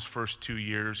throughout those first 2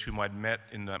 years whom I'd met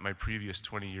in my previous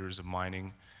 20 years of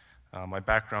mining. My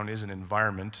background is in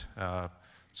environment,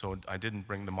 so I didn't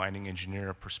bring the mining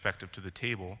engineer perspective to the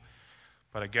table,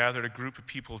 but I gathered a group of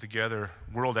people together,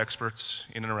 world experts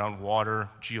in and around water,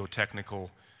 geotechnical,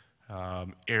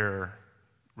 air,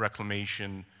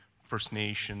 reclamation, First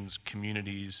Nations,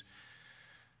 communities,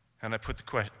 and I put the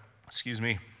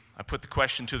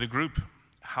question to the group: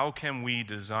 how can we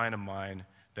design a mine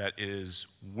that is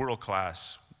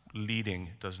world-class, leading,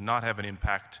 does not have an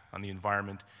impact on the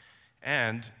environment,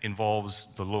 and involves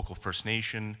the local First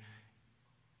Nation,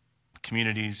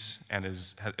 communities, and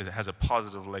has a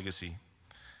positive legacy?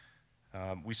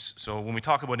 So when we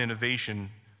talk about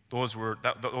innovation, those were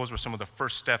some of the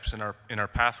first steps in our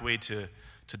pathway to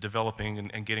developing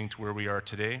and getting to where we are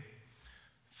today.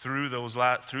 Through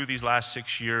these last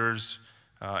 6 years,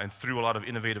 and through a lot of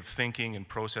innovative thinking and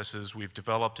processes, we've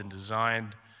developed and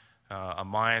designed a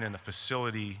mine and a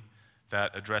facility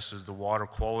that addresses the water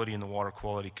quality and the water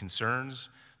quality concerns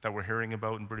that we're hearing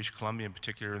about in British Columbia, in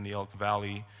particular in the Elk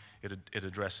Valley. It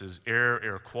addresses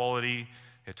air quality.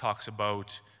 It talks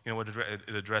about,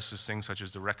 it addresses things such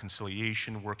as the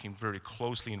reconciliation, working very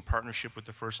closely in partnership with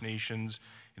the First Nations.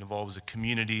 It involves the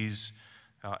communities,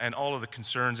 and all of the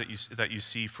concerns that you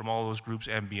see from all those groups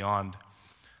and beyond.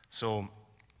 So,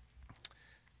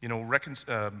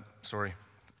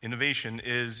 innovation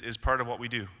is part of what we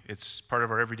do. It's part of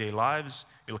our everyday lives.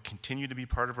 It'll continue to be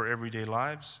part of our everyday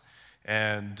lives.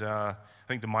 And I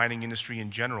think the mining industry in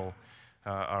general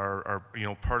are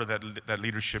part of that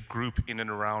leadership group in and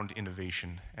around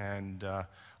innovation. And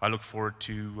I look forward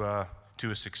to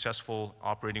a successful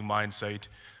operating mine site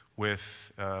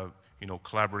with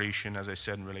collaboration, as I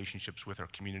said, in relationships with our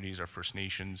communities, our First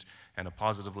Nations, and a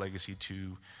positive legacy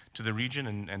to the region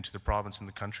and to the province and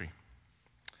the country.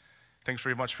 Thanks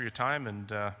very much for your time,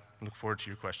 and look forward to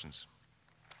your questions.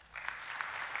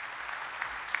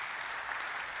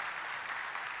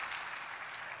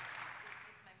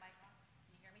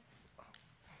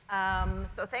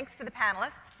 So thanks to the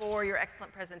panelists for your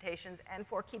excellent presentations and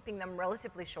for keeping them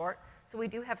relatively short. So we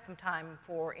do have some time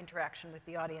for interaction with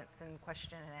the audience and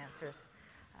question and answers.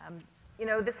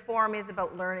 This forum is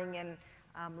about learning and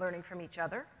learning from each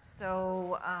other.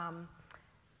 So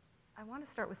I want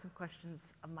to start with some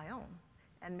questions of my own,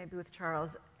 and maybe with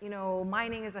Charles.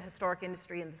 Mining is a historic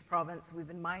industry in this province. We've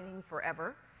been mining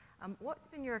forever. What's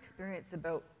been your experience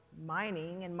about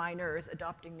mining and miners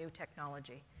adopting new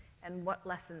technology? And what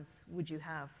lessons would you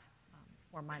have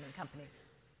for mining companies?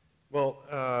 Well,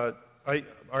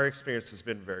 our experience has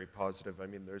been very positive. I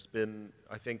mean,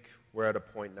 I think we're at a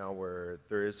point now where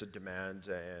there is a demand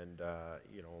and,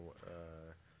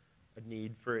 a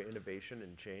need for innovation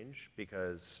and change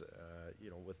because,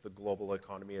 with the global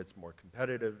economy, it's more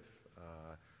competitive.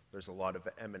 There's a lot of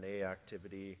M&A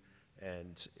activity,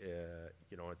 and,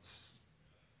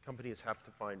 companies have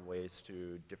to find ways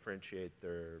to differentiate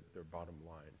their bottom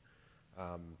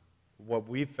line. What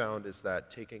we've found is that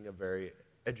taking a very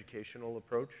educational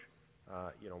approach,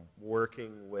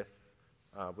 working with,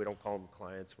 we don't call them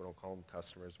clients, we don't call them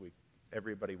customers,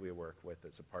 everybody we work with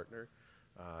is a partner.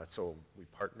 So we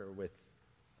partner with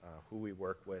who we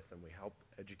work with, and we help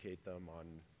educate them on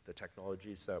the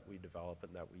technologies that we develop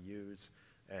and that we use,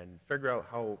 and figure out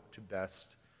how to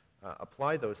best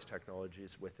apply those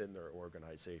technologies within their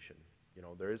organization.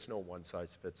 There is no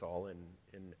one-size-fits-all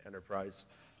in enterprise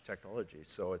technology,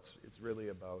 so it's really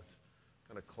about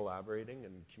kind of collaborating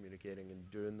and communicating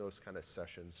and doing those kind of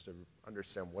sessions to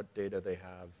understand what data they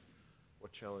have,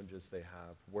 what challenges they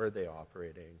have, where they're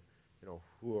operating,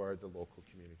 who are the local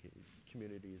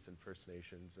communities and First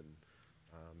Nations, and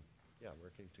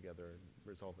working together and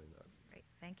resolving that. Great,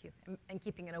 thank you. And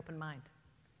keeping an open mind.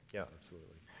 Yeah,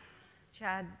 absolutely.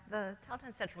 Chad, the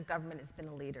Tahltan central government has been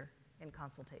a leader in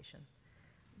consultation.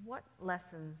 What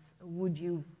lessons would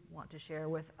you want to share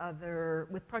with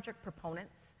project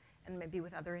proponents and maybe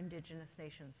with other Indigenous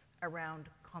nations around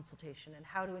consultation and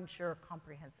how to ensure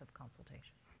comprehensive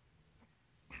consultation?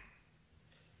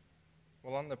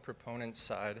 Well, on the proponent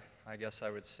side, I guess I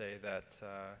would say that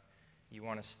you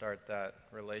want to start that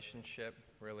relationship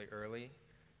really early.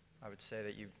 I would say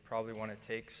that you probably want to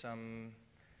take some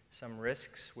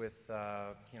risks with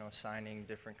signing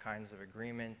different kinds of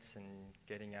agreements and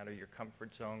getting out of your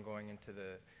comfort zone, going into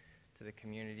the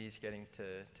communities, getting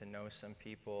to know some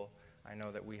people. I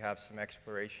know that we have some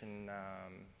exploration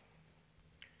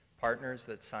partners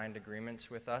that signed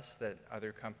agreements with us that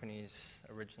other companies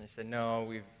originally said, no,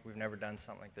 we've never done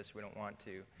something like this, we don't want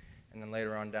to. And then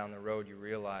later on down the road, you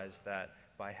realize that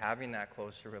by having that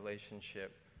closer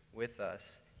relationship with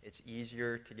us, it's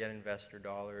easier to get investor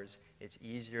dollars, it's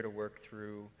easier to work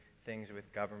through things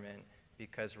with government,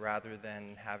 because rather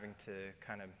than having to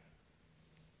kind of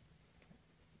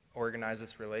organize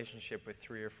this relationship with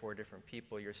 3 or 4 different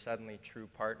people, you're suddenly true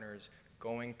partners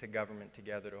going to government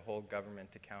together to hold government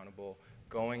accountable,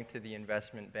 going to the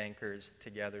investment bankers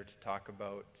together to talk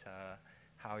about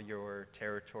how your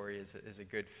territory is a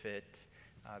good fit,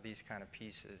 these kind of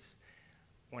pieces.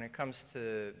 When it comes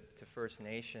to First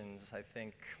Nations, I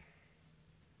think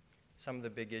some of the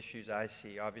big issues I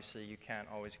see, obviously you can't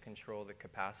always control the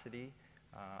capacity.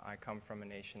 I come from a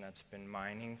nation that's been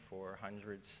mining for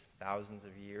hundreds, thousands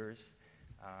of years.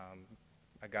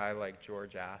 A guy like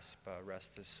George Asp,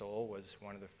 rest his soul, was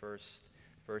one of the first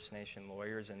First Nation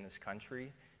lawyers in this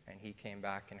country, and he came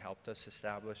back and helped us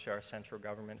establish our central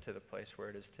government to the place where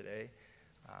it is today.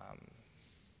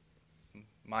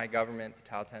 My government, the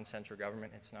Tahltan central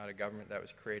government, it's not a government that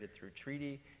was created through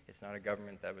treaty. It's not a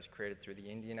government that was created through the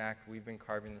Indian Act. We've been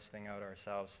carving this thing out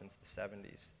ourselves since the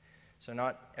 70s. So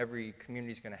not every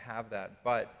community is going to have that,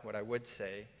 but what I would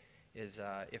say is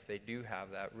if they do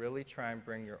have that, really try and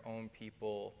bring your own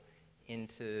people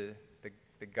into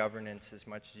the governance as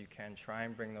much as you can. Try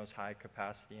and bring those high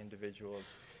capacity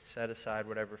individuals. Set aside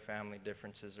whatever family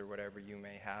differences or whatever you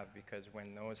may have, because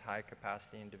when those high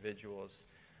capacity individuals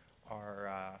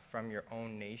are from your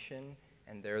own nation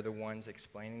and they're the ones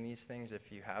explaining these things,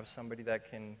 if you have somebody that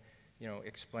can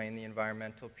explain the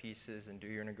environmental pieces and do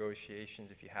your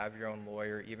negotiations, if you have your own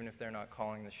lawyer, even if they're not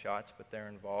calling the shots but they're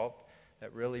involved,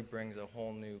 that really brings a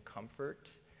whole new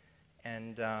comfort.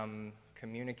 And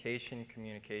communication.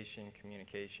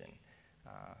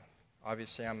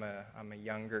 Obviously, I'm a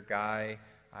younger guy.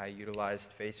 I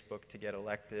utilized Facebook to get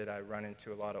elected. I run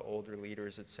into a lot of older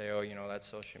leaders that say, oh, that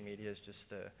social media is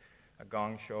just a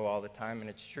gong show all the time, and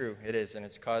it's true, it is, and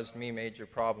it's caused me major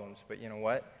problems. But you know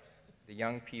what? The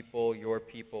young people, your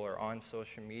people, are on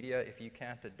social media. If you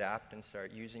can't adapt and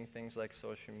start using things like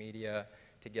social media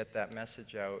to get that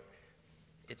message out,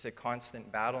 it's a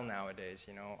constant battle nowadays.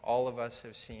 All of us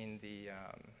have seen the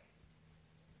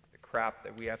crap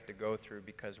that we have to go through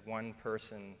because one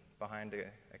person behind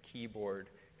a keyboard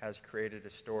has created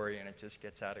a story and it just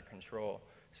gets out of control.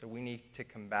 So we need to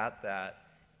combat that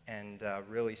and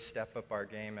really step up our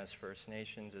game as First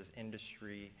Nations, as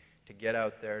industry, to get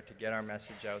out there, to get our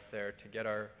message out there,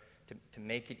 to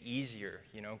make it easier.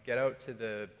 Get out to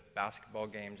the basketball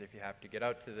games if you have to. Get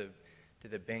out to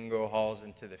the bingo halls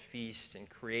and to the feast and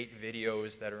create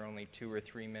videos that are only 2 or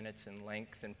 3 minutes in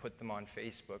length and put them on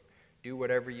Facebook. Do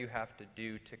whatever you have to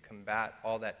do to combat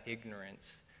all that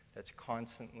ignorance that's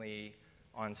constantly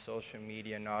on social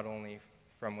media, not only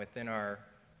from within our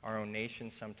own nation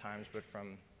sometimes, but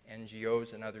from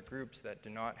NGOs and other groups that do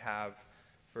not have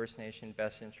First Nation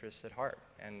best interests at heart,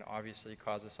 and obviously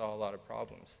cause us all a lot of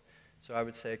problems. So I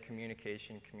would say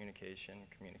communication, communication,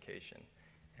 communication.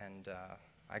 And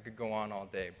I could go on all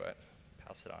day, but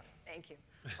pass it on. Thank you.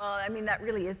 Well, I mean, that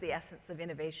really is the essence of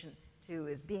innovation, too,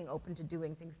 is being open to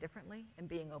doing things differently and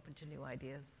being open to new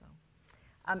ideas. So,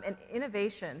 and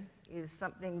innovation is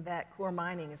something that Coeur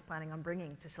Mining is planning on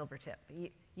bringing to Silvertip.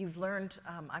 You've learned,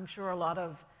 I'm sure, a lot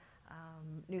of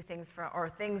new things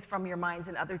things from your mines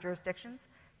in other jurisdictions.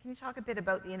 Can you talk a bit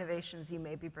about the innovations you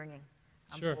may be bringing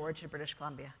Sure. forward to British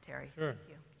Columbia, Terry? Sure. Thank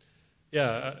you.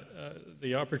 Yeah,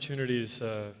 the opportunities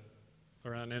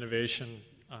around innovation,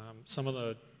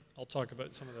 I'll talk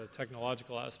about some of the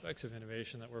technological aspects of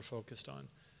innovation that we're focused on.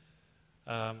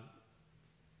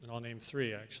 And I'll name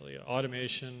 3, actually.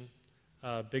 Automation,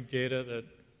 big data, that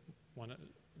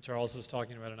Charles is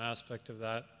talking about an aspect of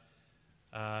that,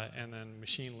 and then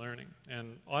machine learning.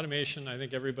 And automation, I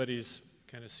think everybody's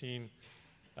kind of seen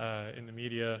in the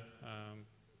media,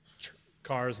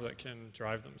 cars that can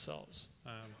drive themselves.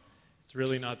 It's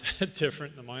really not that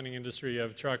different. In the mining industry, you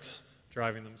have trucks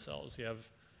driving themselves. You have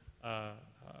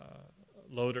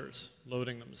loaders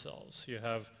loading themselves. You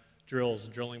have drills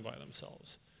drilling by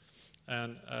themselves.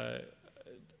 And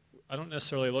I don't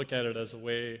necessarily look at it as a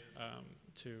way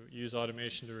to use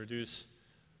automation to reduce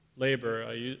labor.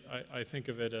 I think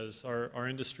of it as our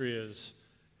industry is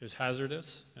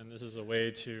hazardous, and this is a way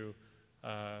to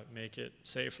make it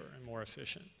safer and more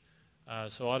efficient.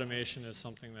 So automation is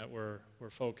something that we're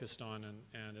focused on,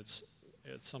 and it's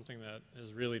something that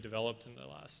has really developed in the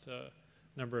last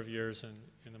number of years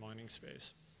in the mining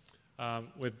space.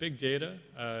 With big data,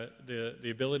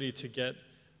 the ability to get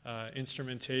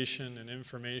instrumentation and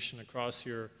information across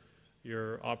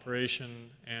your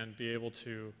operation and be able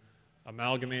to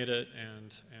amalgamate it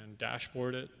and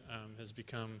dashboard it has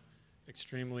become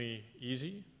extremely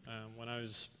easy. When I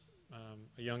was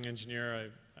a young engineer,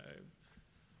 I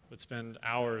would spend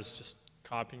hours just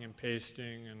copying and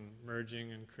pasting and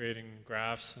merging and creating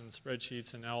graphs and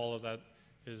spreadsheets, and now all of that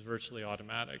is virtually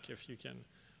automatic if you can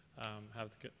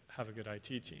have a good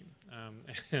IT team.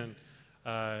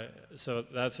 So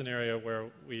that's an area where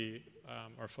we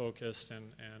are focused,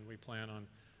 and we plan on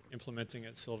implementing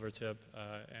at Silvertip,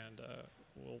 and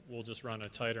we'll just run a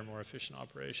tighter, more efficient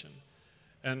operation.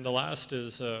 And the last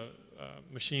is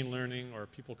machine learning, or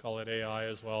people call it AI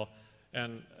as well.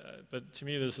 And but to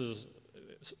me, this is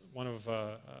one of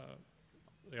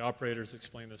the operators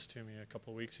explained this to me a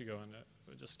couple of weeks ago, and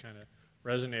it just kind of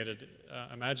resonated.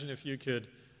 Imagine if you could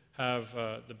have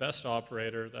the best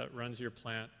operator that runs your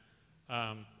plant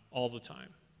all the time.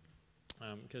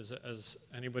 Because as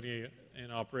anybody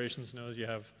in operations knows, you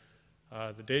have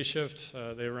the day shift,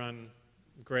 they run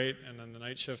great, and then the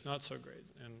night shift not so great.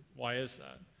 And why is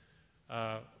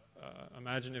that?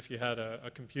 Imagine if you had a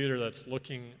computer that's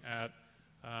looking at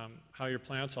how your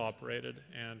plant's operated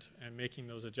and making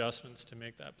those adjustments to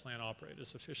make that plant operate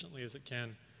as efficiently as it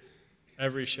can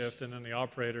every shift, and then the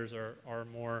operators are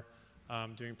more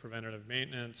doing preventative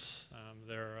maintenance.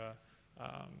 They're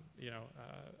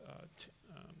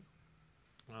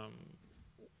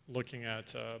looking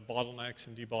at bottlenecks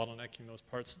and debottlenecking those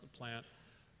parts of the plant,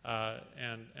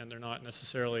 and they're not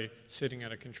necessarily sitting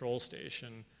at a control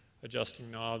station adjusting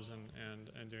knobs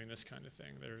and doing this kind of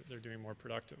thing. They're doing more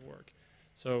productive work.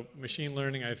 So machine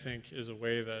learning, I think, is a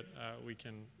way that we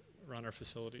can run our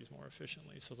facilities more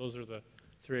efficiently. So those are the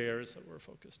 3 areas that we're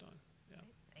focused on. Yeah.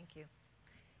 Thank you.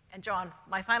 And John,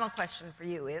 my final question for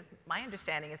you is, my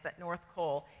understanding is that North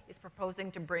Coal is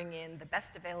proposing to bring in the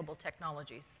best available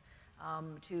technologies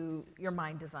to your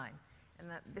mine design. And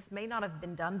that this may not have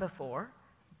been done before,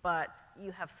 but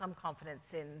you have some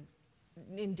confidence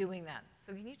in doing that.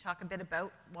 So can you talk a bit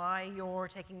about why you're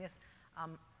taking this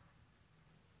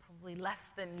probably less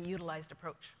than utilized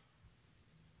approach?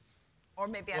 Or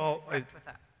maybe I'm incorrect with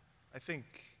that. I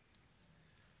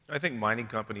think mining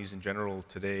companies in general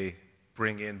today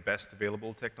bring in best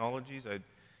available technologies.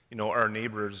 Our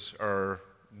neighbors are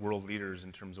world leaders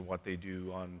in terms of what they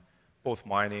do on both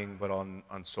mining, but on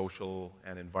social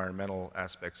and environmental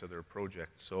aspects of their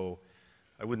projects. So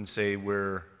I wouldn't say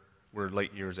we're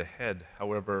light years ahead.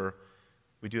 However,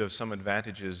 we do have some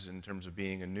advantages in terms of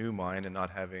being a new mine and not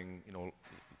having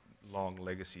long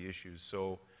legacy issues.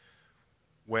 So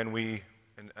when we,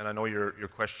 and I know your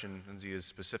question, Lindsay, is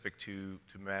specific to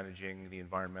managing the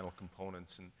environmental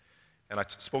components, and I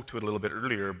spoke to it a little bit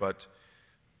earlier, but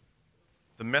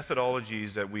the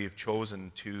methodologies that we have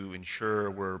chosen to ensure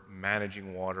we're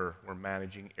managing water, we're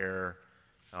managing air,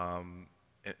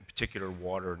 in particular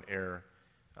water and air,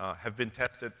 have been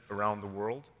tested around the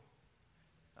world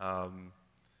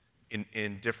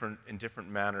in different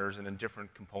manners and in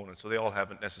different components. So they all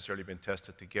haven't necessarily been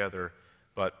tested together,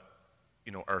 but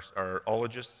you know, our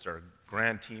ologists are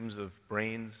grand teams of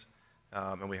brains,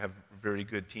 and we have very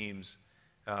good teams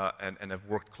and have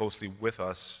worked closely with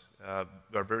us.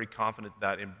 Are very confident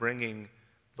that in bringing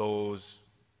those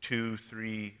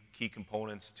 2-3 key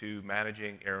components to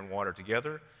managing air and water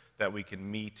together, that we can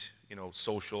meet, you know,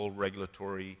 social,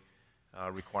 regulatory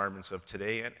requirements of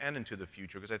today and into the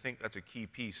future. Because I think that's a key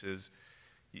piece is,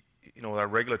 you know, our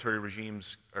regulatory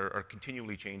regimes are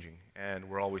continually changing, and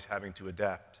we're always having to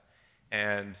adapt.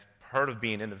 And part of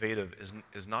being innovative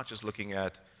is not just looking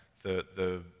at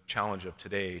the challenge of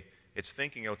today, it's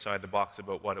thinking outside the box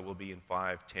about what it will be in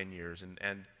 5-10 years,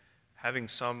 and having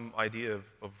some idea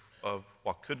of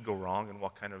what could go wrong and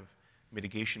what kind of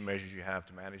mitigation measures you have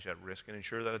to manage that risk and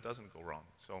ensure that it doesn't go wrong.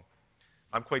 So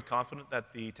I'm quite confident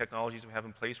that the technologies we have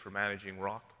in place for managing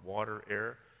rock, water,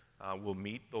 air will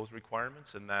meet those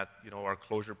requirements, and that, you know, our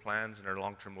closure plans and our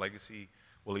long-term legacy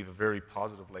will leave a very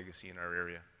positive legacy in our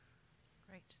area.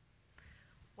 Great.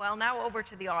 Well, now over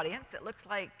to the audience. It looks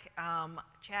like,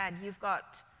 Chad, you've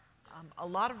got a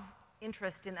lot of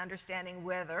interest in understanding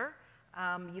whether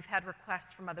you've had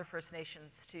requests from other First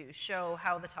Nations to show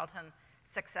how the Tahltan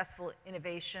successful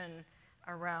innovation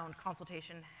around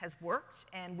consultation has worked,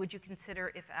 and would you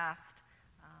consider, if asked,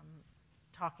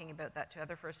 talking about that to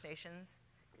other First Nations?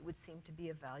 It would seem to be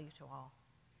of value to all.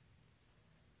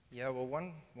 Yeah, well,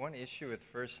 one issue with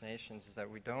First Nations is that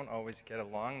we don't always get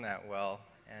along that well,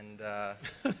 and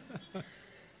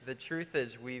the truth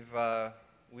is we've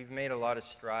made a lot of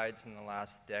strides in the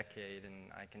last decade,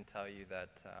 and I can tell you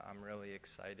that I'm really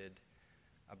excited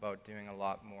about doing a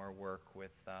lot more work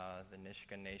with the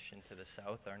Nisga'a Nation to the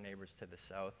south, our neighbors to the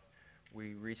south.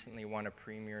 We recently won a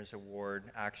Premier's Award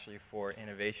actually for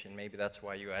innovation. Maybe that's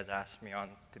why you guys asked me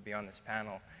to be on this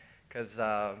panel, because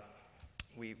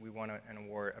we won an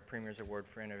award, a Premier's Award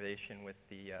for innovation with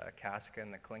the Casca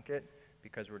and the Tlingit,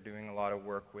 because we're doing a lot of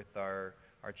work with our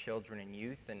children and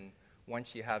youth. And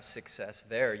once you have success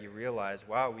there, you realize,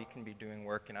 wow, we can be doing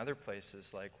work in other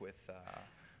places, like with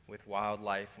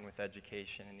wildlife and with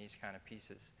education and these kind of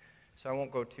pieces. So I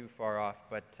won't go too far off,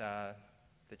 but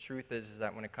the truth is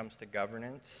that when it comes to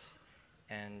governance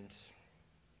and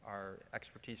our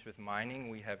expertise with mining,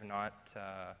 we have not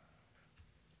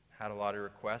had a lot of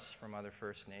requests from other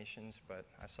First Nations, but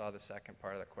I saw the second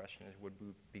part of that question is, would we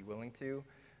be willing to?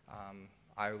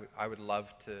 I would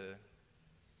love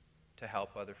to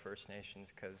help other First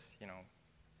Nations, because, you know,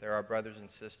 they're our brothers and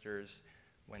sisters.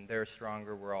 When they're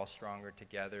stronger, we're all stronger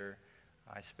together.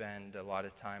 I spend a lot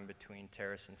of time between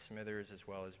Terrace and Smithers, as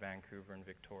well as Vancouver and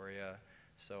Victoria.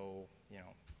 So, you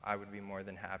know, I would be more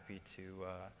than happy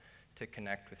to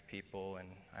connect with people, and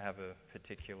I have a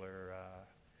particular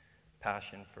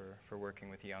passion for working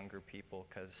with younger people,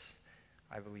 because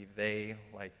I believe they,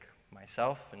 like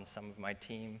myself and some of my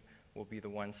team, will be the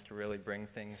ones to really bring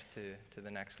things to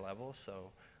the next level. So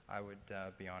I would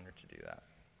be honored to do that.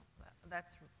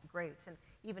 That's great, and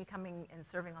even coming and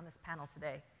serving on this panel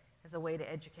today is a way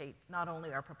to educate not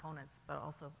only our proponents, but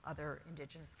also other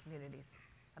Indigenous communities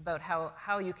about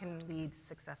how you can lead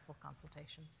successful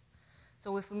consultations.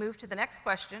 So if we move to the next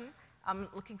question,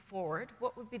 looking forward,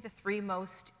 what would be the 3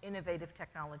 most innovative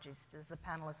technologies, does the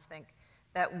panelists think,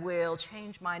 that will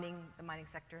change the mining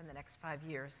sector in the next 5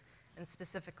 years, and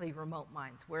specifically remote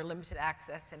mines, where limited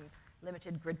access and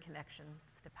limited grid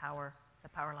connections to the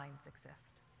power lines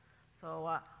exist?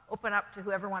 So open up to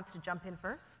whoever wants to jump in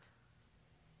first.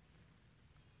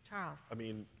 Charles. I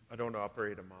mean, I don't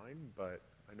operate a mine, but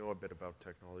I know a bit about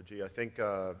technology. I think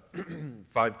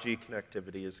 5G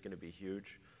connectivity is going to be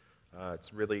huge.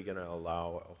 It's really going to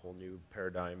allow a whole new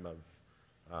paradigm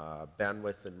of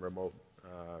bandwidth in remote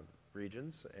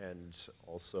regions, and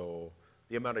also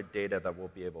the amount of data that we'll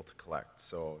be able to collect.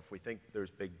 So if we think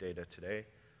there's big data today,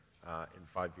 in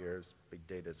 5 years, big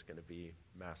data is going to be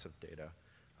massive data.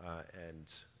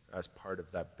 And as part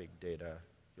of that big data,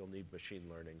 you'll need machine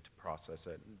learning to process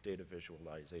it, and data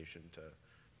visualization to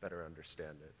better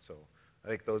understand it. So I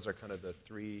think those are kind of the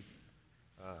 3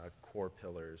 core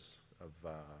pillars of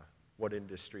what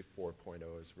Industry 4.0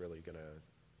 is really going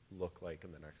to look like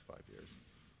in the next 5 years.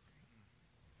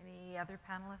 Any other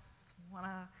panelists want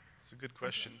to? It's a good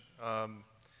question.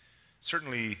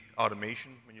 Certainly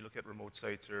automation, when you look at remote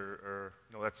sites, or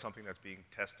you know, that's something that's being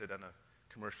tested on a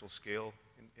commercial scale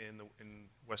in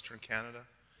Western Canada.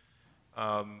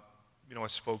 I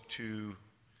spoke to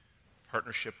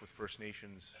partnership with First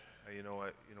Nations.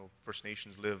 First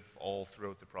Nations live all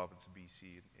throughout the province of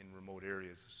BC in remote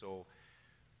areas. So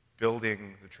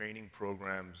building the training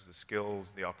programs, the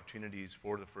skills, the opportunities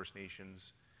for the First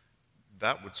Nations,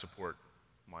 that would support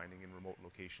mining in remote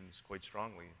locations quite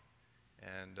strongly.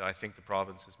 And I think the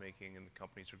province is making, and the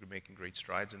companies are making great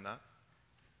strides in that.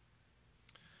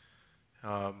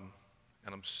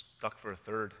 And I'm stuck for a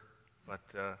third, but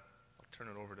I'll turn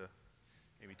it over to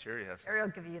maybe Terry has. Terry will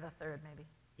give you the third, maybe.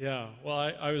 Yeah, well,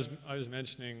 I was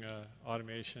mentioning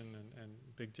automation and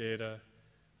big data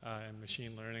and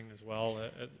machine learning as well.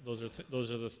 Those are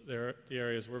the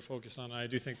areas we're focused on. I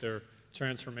do think they're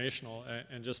transformational,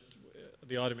 and just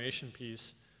the automation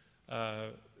piece.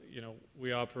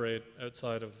 We operate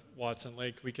outside of Watson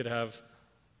Lake. We could have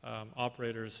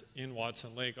operators in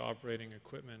Watson Lake operating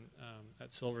equipment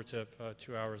at Silvertip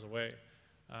 2 hours away.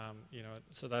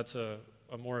 So that's a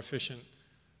more efficient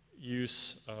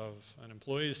use of an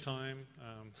employee's time.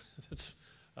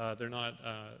 They're not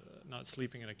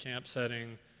sleeping in a camp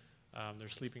setting. They're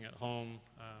sleeping at home,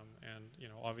 and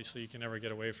obviously you can never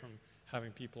get away from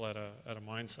having people at a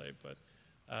mine site. But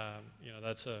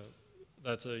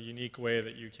that's a unique way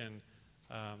that you can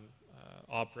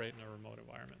operate in a remote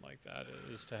environment like that,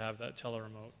 is to have that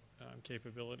teleremote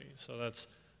capability. So that's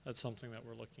something that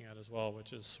we're looking at as well,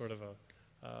 which is sort of a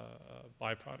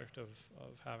byproduct of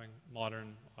having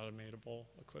modern automatable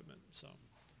equipment. So,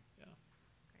 yeah.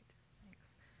 Great,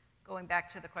 thanks. Going back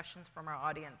to the questions from our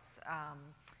audience,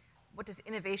 what does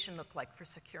innovation look like for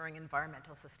securing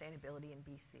environmental sustainability in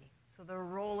BC? So the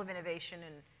role of innovation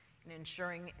in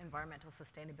ensuring environmental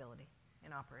sustainability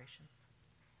in operations.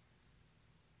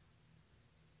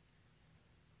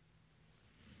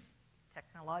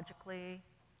 Technologically?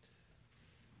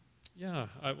 Yeah,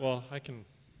 a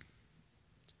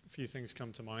few things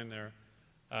come to mind there.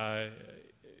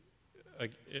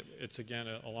 It's again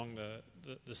along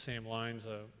the same lines.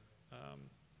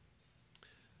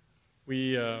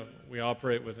 We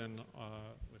operate within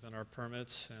our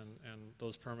permits, and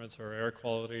those permits are air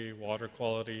quality, water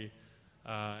quality,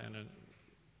 and a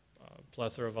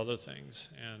plethora of other things.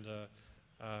 And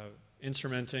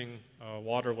instrumenting a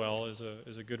water well is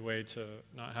a good way to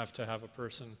not have to have a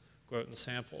person go out and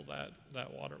sample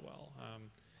that water well.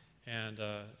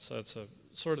 So it's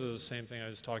sort of the same thing I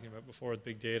was talking about before with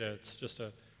big data. It's just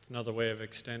it's another way of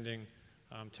extending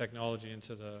technology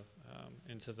into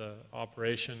the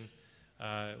operation,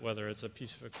 whether it's a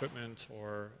piece of equipment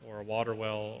or a water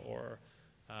well or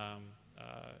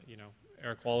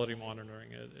air quality monitoring.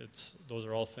 Those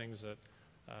are all things that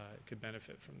could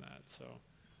benefit from that. So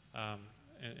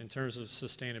in terms of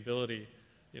sustainability,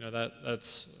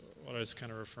 that's what I was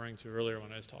kind of referring to earlier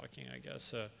when I was talking, I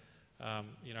guess.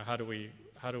 How do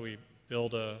we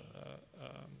build a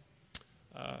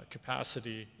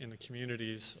capacity in the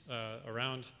communities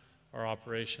around our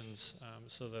operations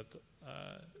so that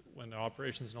when the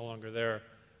operation's no longer there,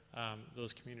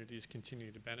 those communities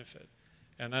continue to benefit.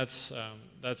 And that's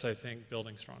I think,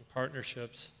 building strong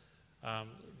partnerships.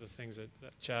 The things that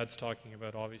Chad's talking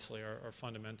about obviously are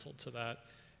fundamental to that,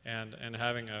 and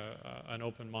having an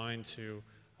open mind to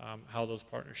how those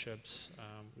partnerships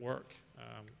work.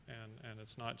 And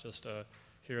it's not just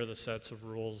here are the sets of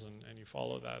rules and you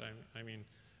follow that. I mean,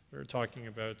 we were talking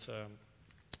about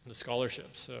the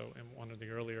scholarships in one of the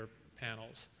earlier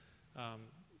panels.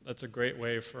 That's a great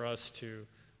way for us to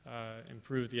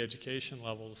improve the education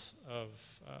levels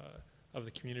of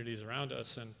the communities around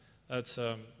us. And that's,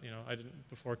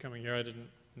 before coming here, I didn't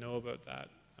know about that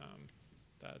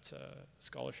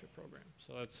scholarship program.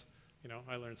 So that's,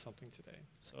 I learned something today.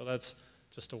 So that's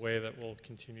just a way that we'll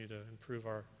continue to improve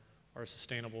our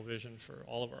sustainable vision for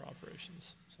all of our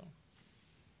operations. So,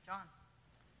 John.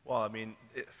 Well, I mean,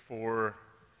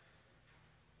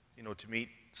 to meet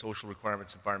social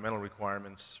requirements, environmental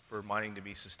requirements, for mining to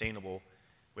be sustainable,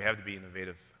 we have to be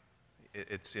innovative.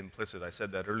 It's implicit. I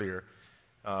said that earlier.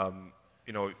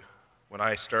 When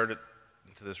I started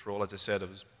into this role, as I said, I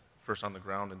was first on the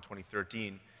ground in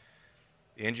 2013.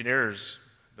 The engineers,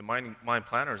 the mine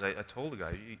planners, I told the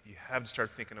guys, you have to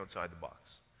start thinking outside the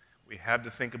box. We have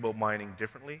to think about mining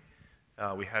differently.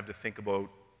 We have to think about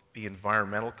the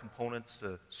environmental components,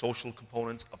 the social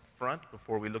components up front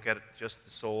before we look at it, just the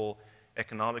sole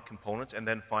economic components, and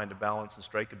then find a balance and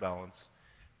strike a balance.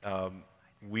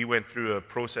 We went through a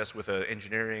process with an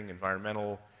engineering,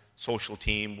 environmental, social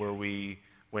team where we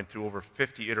went through over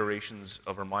 50 iterations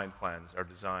of our mine plans, our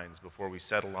designs, before we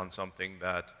settled on something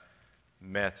that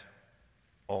met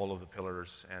all of the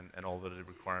pillars and all of the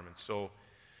requirements. So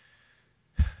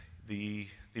the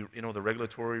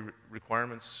regulatory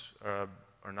requirements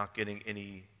are not getting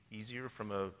any easier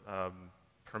from a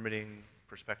permitting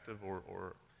perspective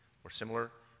or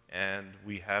similar, and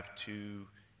we have to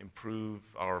improve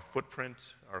our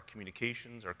footprint, our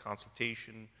communications, our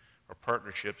consultation, our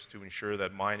partnerships to ensure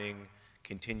that mining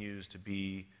continues to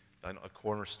be a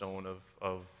cornerstone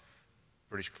of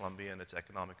British Columbia and its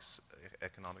economic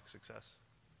success.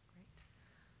 Great.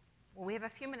 Well, we have a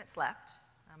few minutes left,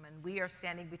 and we are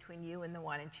standing between you and the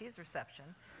wine and cheese reception.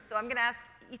 So I'm going to ask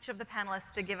each of the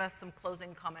panelists to give us some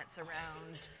closing comments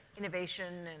around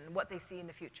innovation and what they see in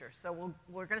the future. So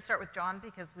we're going to start with John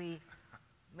because we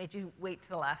made you wait to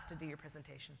the last to do your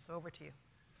presentation. So over to you.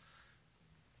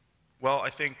 Well, I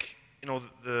think, you know,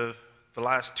 the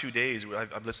last 2 days,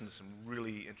 I've listened to some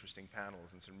really interesting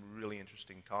panels and some really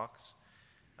interesting talks.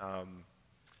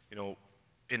 You know,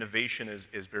 innovation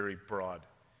is very broad.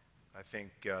 I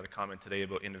think the comment today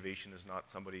about innovation is not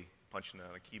somebody punching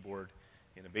on a keyboard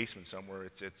in a basement somewhere.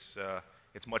 It's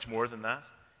much more than that,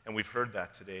 and we've heard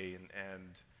that today.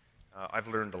 And I've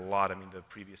learned a lot. I mean, the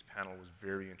previous panel was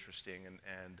very interesting,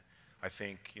 and I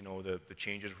think, you know, the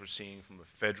changes we're seeing from a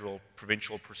federal,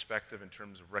 provincial perspective in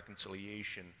terms of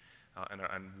reconciliation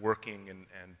and working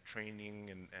and training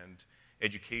and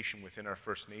education within our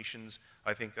First Nations,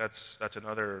 I think that's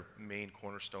another main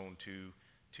cornerstone to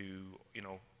you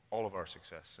know, all of our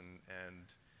success.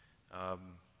 And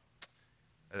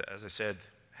as I said,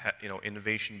 you know,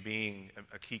 innovation being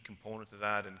a key component of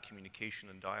that, and communication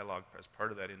and dialogue as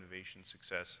part of that innovation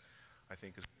success, I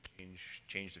think is going to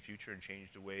change the future and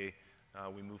change the way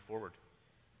we move forward.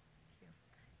 Thank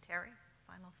you. Terry,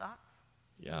 final thoughts?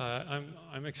 Yeah,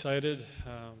 I'm excited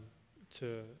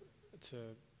to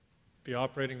be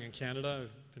operating in Canada.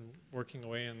 I've been working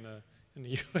away in the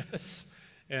U.S.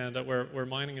 and where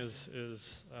mining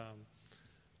is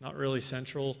not really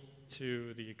central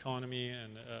to the economy,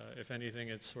 and if anything,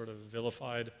 it's sort of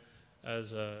vilified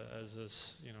as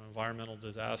this, you know, environmental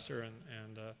disaster.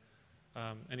 And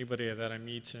anybody that I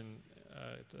meet and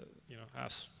you know,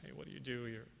 asks, hey, what do you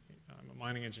do? I'm a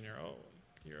mining engineer. Oh,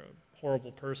 you're a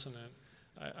horrible person.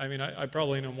 And I mean, I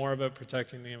probably know more about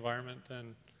protecting the environment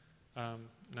than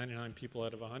 99 people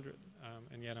out of 100,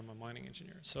 and yet I'm a mining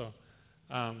engineer. So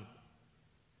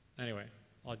anyway,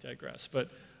 I'll digress. But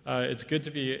it's good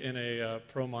to be in a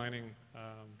pro-mining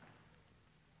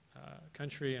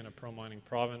country and a pro-mining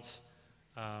province.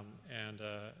 And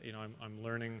you know, I'm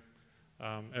learning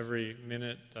every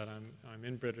minute that I'm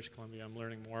in British Columbia. I'm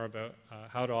learning more about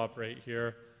how to operate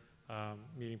here.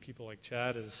 Meeting people like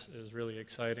Chad is really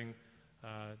exciting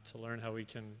to learn how we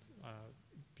can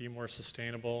be more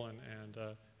sustainable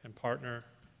and partner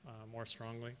more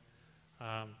strongly.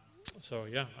 So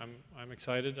yeah, I'm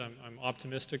excited. I'm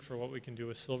optimistic for what we can do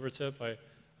with Silvertip.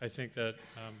 I think that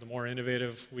the more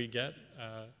innovative we get,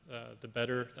 the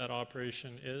better that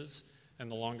operation is, and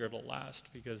the longer it'll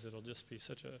last, because it'll just be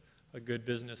such a good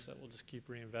business that we'll just keep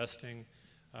reinvesting,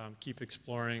 keep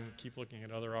exploring, keep looking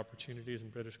at other opportunities in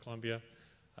British Columbia.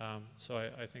 So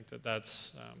I think that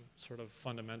that's sort of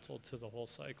fundamental to the whole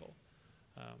cycle.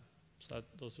 So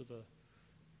those are the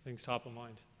things top of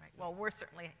mind. Right. Well, we're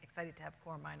certainly excited to have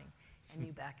Coeur mining and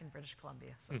you back in British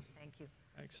Columbia, so thank you.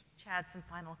 Thanks. Chad, some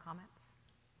final comments?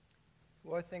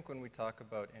 Well, I think when we talk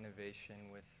about innovation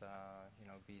with you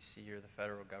know, BC or the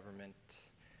federal government,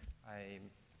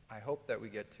 I hope that we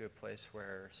get to a place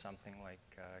where something like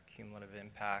cumulative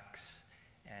impacts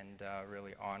and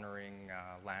really honoring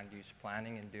land use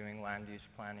planning and doing land use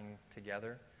planning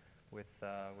together with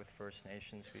First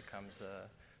Nations becomes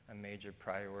a major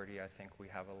priority. I think we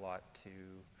have a lot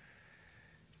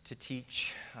to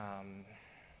teach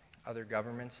other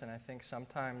governments, and I think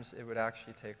sometimes it would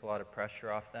actually take a lot of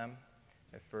pressure off them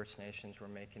if First Nations were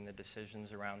making the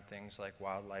decisions around things like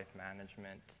wildlife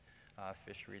management,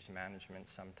 fisheries management.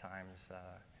 Sometimes,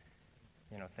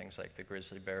 you know, things like the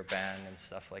grizzly bear ban and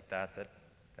stuff like that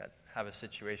have a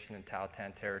situation in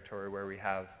Tahltan territory where we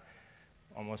have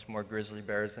almost more grizzly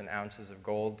bears than ounces of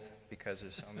gold because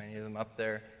there's so many of them up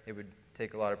there. It would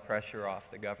take a lot of pressure off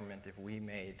the government if we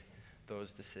made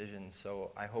those decisions.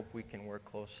 So I hope we can work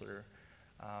closer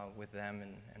with them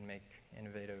and make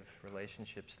innovative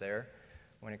relationships there.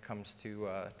 When it comes to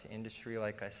industry,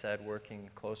 like I said, working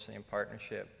closely in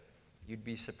partnership, you'd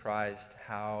be surprised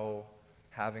how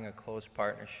having a close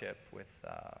partnership with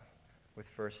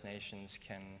First Nations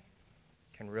can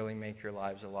really make your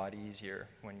lives a lot easier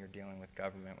when you're dealing with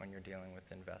government, when you're dealing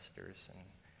with investors, and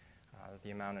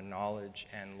the amount of knowledge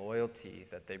and loyalty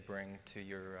that they bring to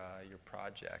your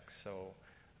projects. So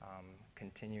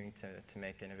continuing to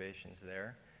make innovations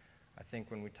there. I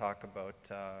think when we talk about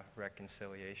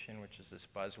reconciliation, which is this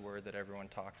buzzword that everyone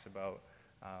talks about,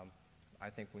 I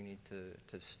think we need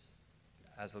to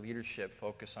as a leadership,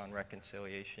 focus on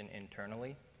reconciliation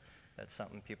internally. That's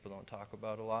something people don't talk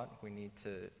about a lot. We need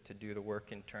to do the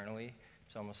work internally.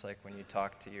 It's almost like when you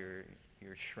talk to your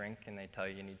shrink and they tell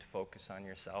you you need to focus on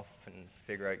yourself and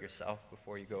figure out yourself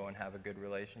before you go and have a good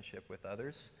relationship with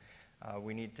others.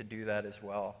 We need to do that as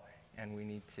well, and we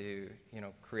need to,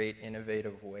 create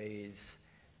innovative ways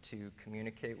to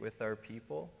communicate with our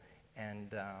people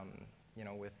and,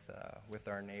 with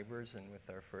our neighbors and with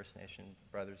our First Nation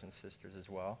brothers and sisters as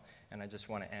well. And I just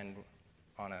want to end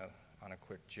on a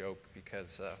quick joke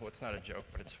because, well, it's not a joke,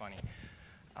 but it's funny.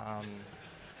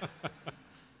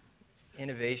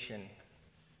 Innovation.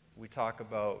 We talk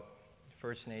about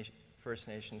First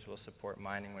Nations will support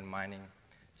mining when mining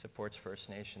supports First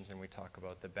Nations, and we talk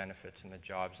about the benefits and the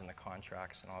jobs and the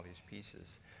contracts and all these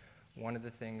pieces. One of the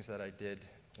things that I did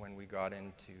when we got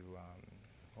into,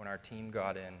 when our team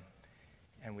got in,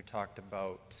 and we talked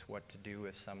about what to do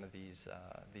with some of these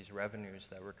revenues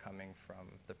that were coming from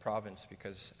the province,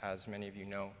 because as many of you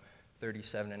know,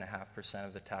 37.5%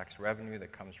 of the tax revenue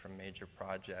that comes from major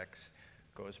projects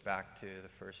goes back to the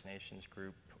First Nations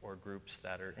group or groups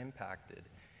that are impacted.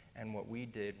 And what we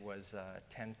did was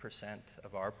 10%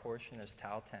 of our portion as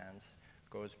Tahltans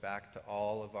goes back to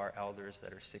all of our elders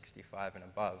that are 65 and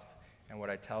above. And what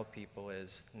I tell people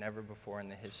is never before in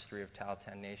the history of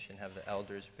Tahltan Nation have the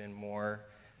elders been more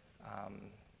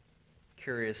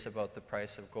curious about the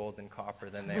price of gold and copper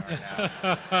than they are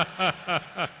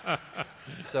now.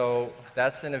 So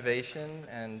that's innovation,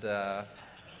 and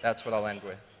that's what I'll end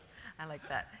with. I like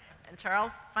that. And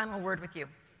Charles, final word with you.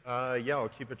 Yeah, I'll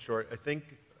keep it short. I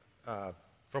think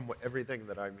from everything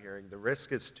that I'm hearing, the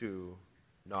risk is to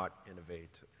not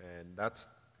innovate, and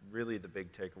that's really the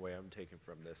big takeaway I'm taking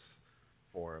from this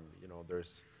forum.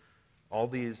 There's all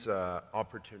these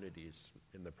opportunities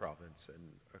in the province and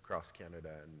across Canada,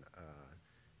 and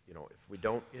if we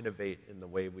don't innovate in the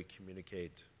way we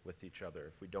communicate with each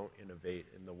other, if we don't innovate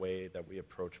in the way that we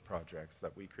approach projects,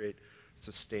 that we create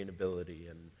sustainability,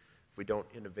 and if we don't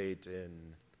innovate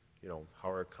in how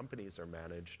our companies are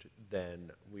managed,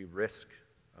 then we risk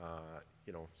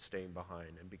staying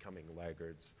behind and becoming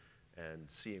laggards and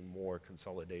seeing more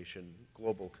consolidation,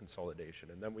 global consolidation,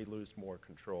 and then we lose more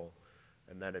control,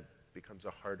 and then it becomes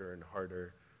a harder and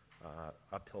harder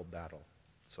uphill battle.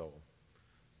 So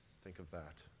think of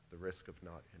that, the risk of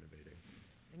not innovating.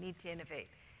 We need to innovate.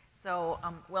 So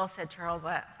well said, Charles.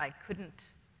 I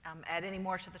couldn't add any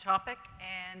more to the topic,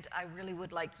 and I really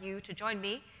would like you to join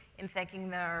me in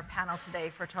thanking our panel today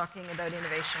for talking about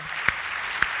innovation.